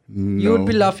 No. You would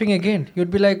be laughing again.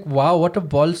 You'd be like, wow, what a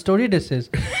bald story this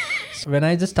is. When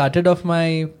I just started off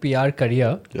my PR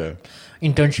career,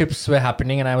 internships were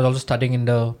happening and I was also studying in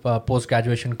the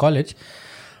post-graduation college.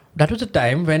 That was a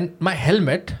time when my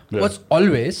helmet was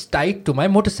always tied to my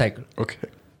motorcycle. Okay.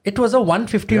 It was a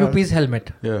 150 rupees helmet.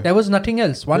 There was nothing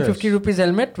else. 150 rupees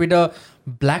helmet with a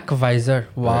black visor.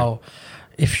 Wow. Right.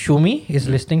 If Shumi is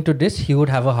listening to this, he would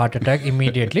have a heart attack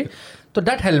immediately. So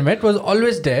that helmet was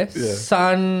always there.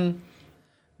 Sun,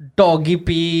 doggy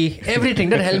pee, everything.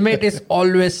 That helmet is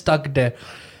always stuck there.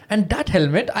 And that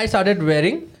helmet I started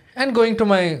wearing and going to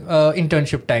my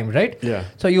internship time, right? Yeah.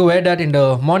 So you wear that in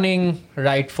the morning,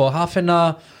 ride for half an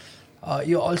hour.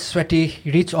 You're all sweaty.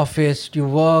 You reach office, you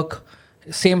work.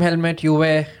 Same helmet you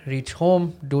wear, reach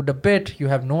home, do the bit. You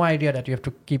have no idea that you have to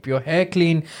keep your hair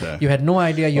clean. You had no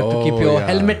idea you have to keep your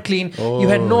helmet clean. You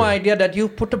had no idea that you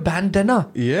put a bandana.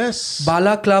 Yes.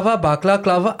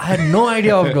 Balaclava. I had no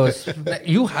idea of those.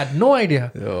 You had no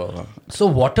idea. So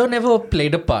water never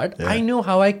played a part. I knew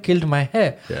how I killed my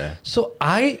hair. So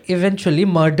I eventually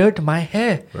murdered my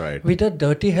hair with a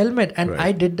dirty helmet. And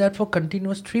I did that for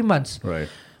continuous 3 months. Right.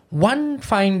 One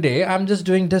fine day, I'm just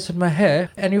doing this with my hair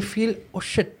and you feel, oh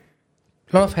shit,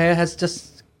 a lot of hair has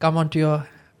just come onto your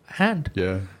hand.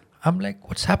 Yeah. I'm like,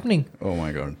 what's happening? Oh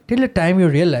my God. Till the time you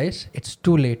realize it's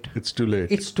too late. It's too late.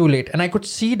 It's too late. And I could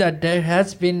see that there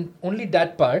has been only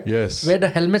that part where the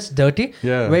helmet's dirty,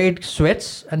 where it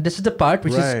sweats, and this is the part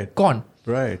which is gone.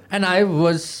 Right. And I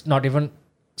was not even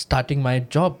starting my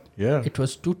job. Yeah. It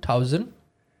was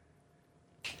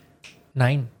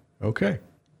 2009. Okay.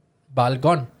 Bal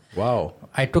gone. Wow.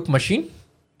 I took machine,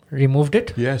 removed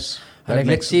it. Yes. Like,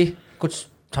 let's see,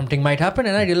 something might happen.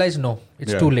 And I realized, no,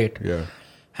 it's too late. Yeah.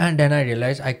 And then I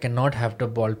realized I cannot have the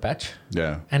bald patch.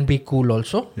 Yeah. And be cool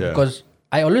also. Yeah. Because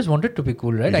I always wanted to be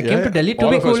cool, right? I came to Delhi to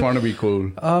all be of cool. us want to be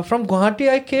cool. From Guwahati,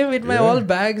 I came with my all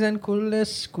bags and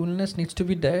coolness. Coolness needs to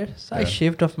be there. So I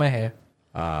shaved off my hair.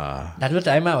 That was the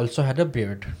time I also had a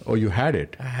beard. Oh, you had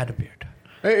it? I had a beard.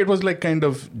 It was like kind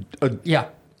of...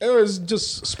 It was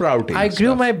just sprouting. I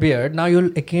grew my beard. Now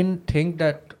you'll again think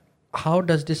that how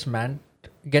does this man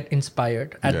get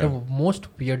inspired at the most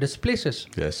weirdest places?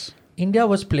 Yes. India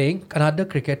was playing another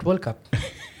Cricket World Cup.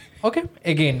 Okay,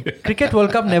 again, Cricket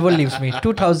World Cup never leaves me.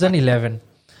 2011.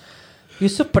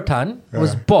 Yusuf Pathan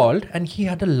was bald and he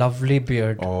had a lovely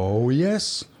beard. Oh,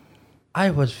 yes. I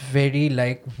was very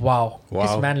like, wow,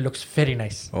 this man looks very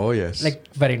nice. Oh, yes.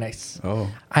 Like, very nice.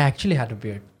 Oh. I actually had a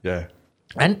beard. Yeah.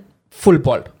 And full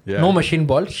bald. No machine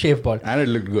bald, shave bald. And it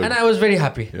looked good. And I was very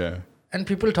happy. Yeah. And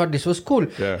people thought this was cool.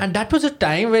 Yeah. And that was a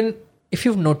time when, if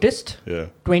you've noticed,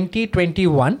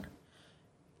 2021,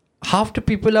 half the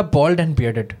people are bald and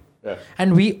bearded. Yeah.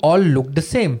 And we all look the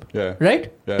same. Yeah. Right?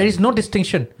 Yeah. There is no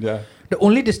distinction. Yeah. The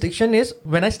only distinction is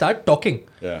when I start talking.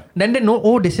 Yeah. Then they know,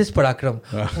 oh, this is Parakram.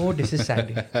 Oh, this is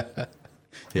Sandy.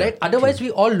 Right? Otherwise,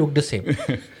 we all look the same.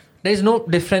 There is no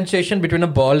differentiation between a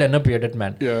bald and a bearded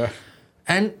man. Yeah.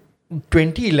 And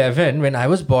 2011, when I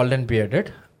was bald and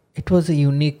bearded, it was a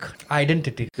unique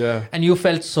identity. Yeah. And you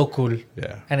felt so cool.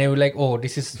 Yeah. And you were like, oh,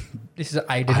 this is an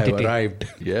identity. I have arrived.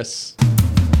 Yes.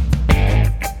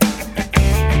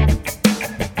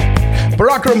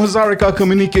 Parakram Hazarika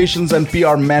Communications and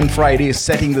PR Man Friday is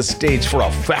setting the stage for a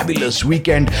fabulous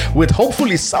weekend with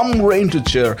hopefully some rain to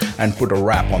cheer and put a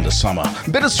wrap on the summer.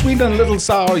 Bittersweet and little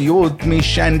sour, you're with me,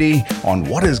 Shandy, on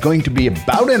what is going to be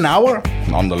about an hour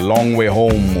on the long way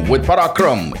home with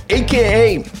Parakram,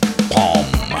 aka Palm.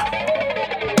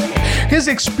 His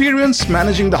experience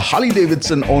managing the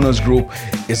Harley-Davidson Owners Group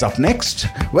is up next,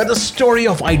 where the story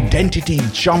of identity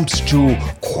jumps to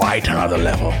quite another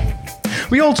level.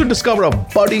 We also discover a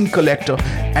budding collector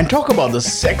and talk about the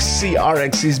sexy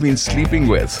RX he's been sleeping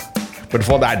with. But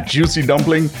for that juicy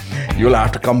dumpling, you'll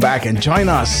have to come back and join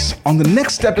us on the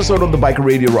next episode of the Biker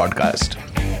Radio Broadcast.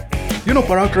 You know,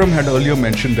 Parakram had earlier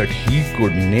mentioned that he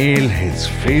could nail his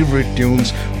favorite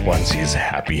tunes once he's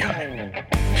happy high.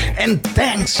 And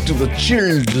thanks to the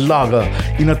chilled lager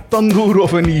in a tandoor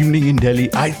of an evening in Delhi,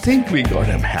 I think we got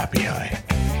him happy high.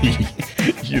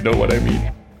 You know what I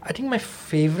mean? I think my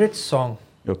favorite song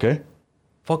Okay.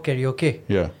 for karaoke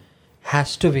Yeah.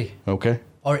 has to be Okay.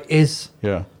 or is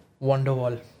Yeah.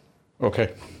 Wonderwall. Okay.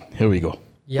 Here we go.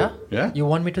 Yeah? Yeah? You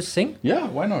want me to sing? Yeah,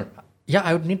 why not? Yeah,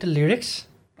 I would need the lyrics.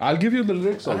 I'll give you the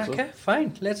lyrics also. Okay,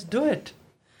 fine. Let's do it.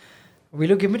 Will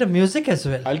you give me the music as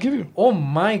well? I'll give you. Oh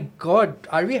my god.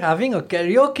 Are we having a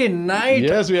karaoke night?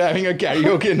 Yes, we're having a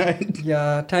karaoke night.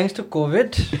 Yeah, thanks to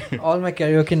COVID, all my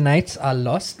karaoke nights are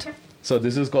lost. So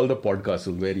this is called the podcast,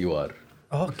 where you are.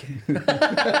 Okay.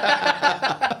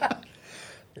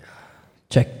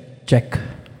 Check.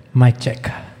 Mic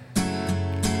check.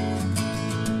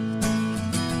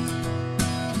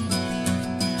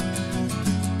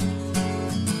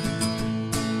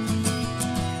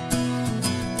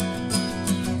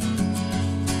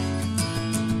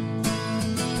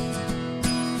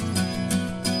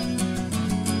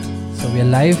 So we are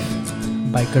live,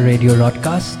 Biker Radio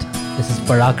Broadcast. This is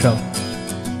Parakram.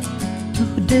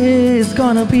 Today is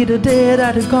gonna be the day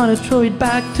that is gonna throw it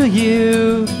back to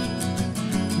you.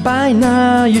 By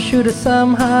now you should have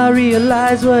somehow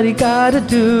realized what you gotta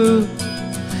do.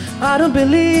 I don't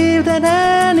believe that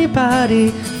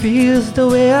anybody feels the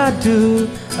way I do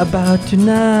about you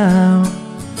now.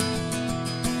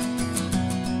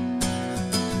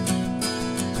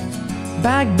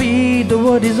 Backbeat, the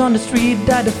word is on the street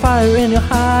that the fire in your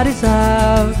heart is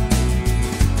out.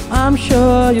 I'm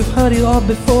sure you've heard it all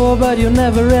before, but you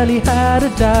never really had a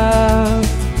doubt.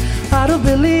 I don't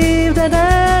believe that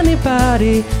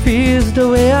anybody feels the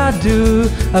way I do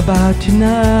about you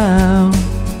now.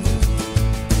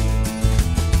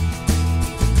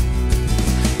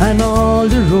 And all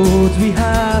the roads we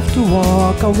have to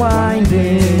walk are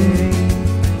winding,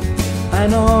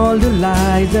 and all the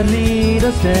lies that lead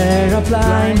us there are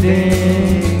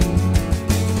blinding.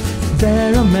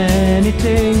 There are many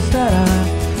things that I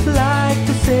like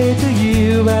to say to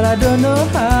you, but I don't know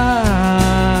how.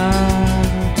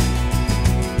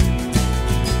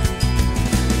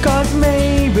 Cause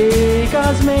maybe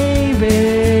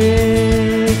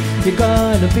you're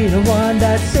gonna be the one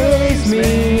that saves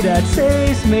me,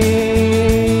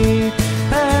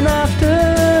 and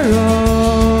after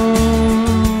all,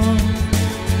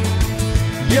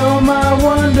 you're my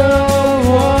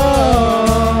Wonderwall.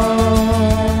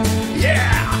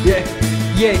 Yeah.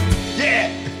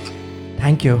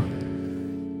 Thank you.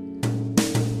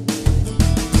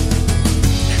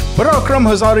 Parakram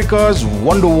Hazarika's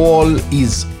Wonderwall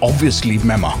is obviously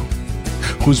Mema,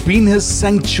 who's been his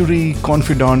sanctuary,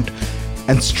 confidant,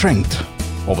 and strength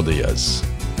over the years.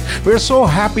 We're so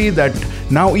happy that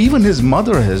now even his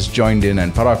mother has joined in,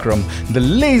 and Parakram, the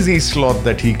lazy sloth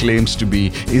that he claims to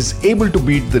be, is able to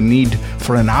beat the need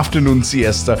for an afternoon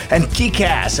siesta and kick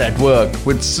ass at work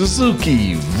with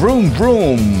Suzuki vroom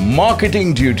vroom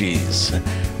marketing duties.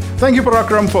 Thank you,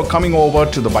 Parakram, for coming over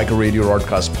to the Biker Radio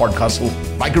Broadcast podcast.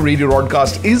 Biker Radio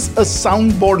Broadcast is a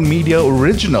Soundboard Media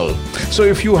original. So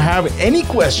if you have any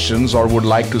questions or would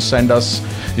like to send us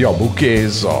your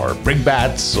bouquets or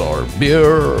brickbats or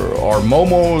beer or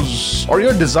momos or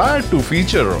your desire to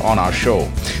feature on our show,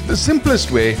 the simplest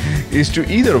way is to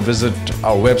either visit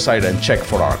our website and check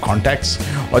for our contacts,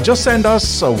 or just send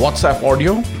us a WhatsApp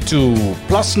audio to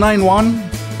 +91,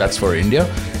 that's for India,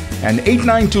 and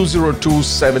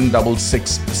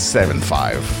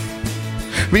 8920276675.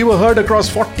 We were heard across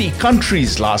 40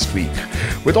 countries last week,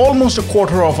 with almost a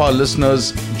quarter of our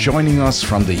listeners joining us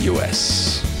from the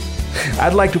US.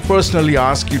 I'd like to personally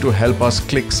ask you to help us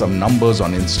click some numbers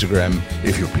on Instagram,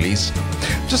 if you please.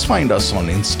 Just find us on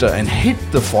Insta and hit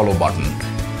the follow button,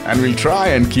 and we'll try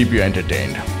and keep you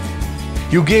entertained.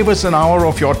 You gave us an hour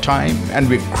of your time, and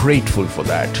we're grateful for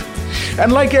that.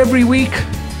 And like every week,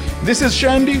 this is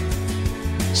Shandy,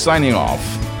 signing off.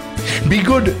 Be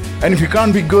good, and if you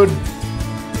can't be good,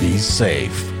 be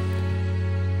safe.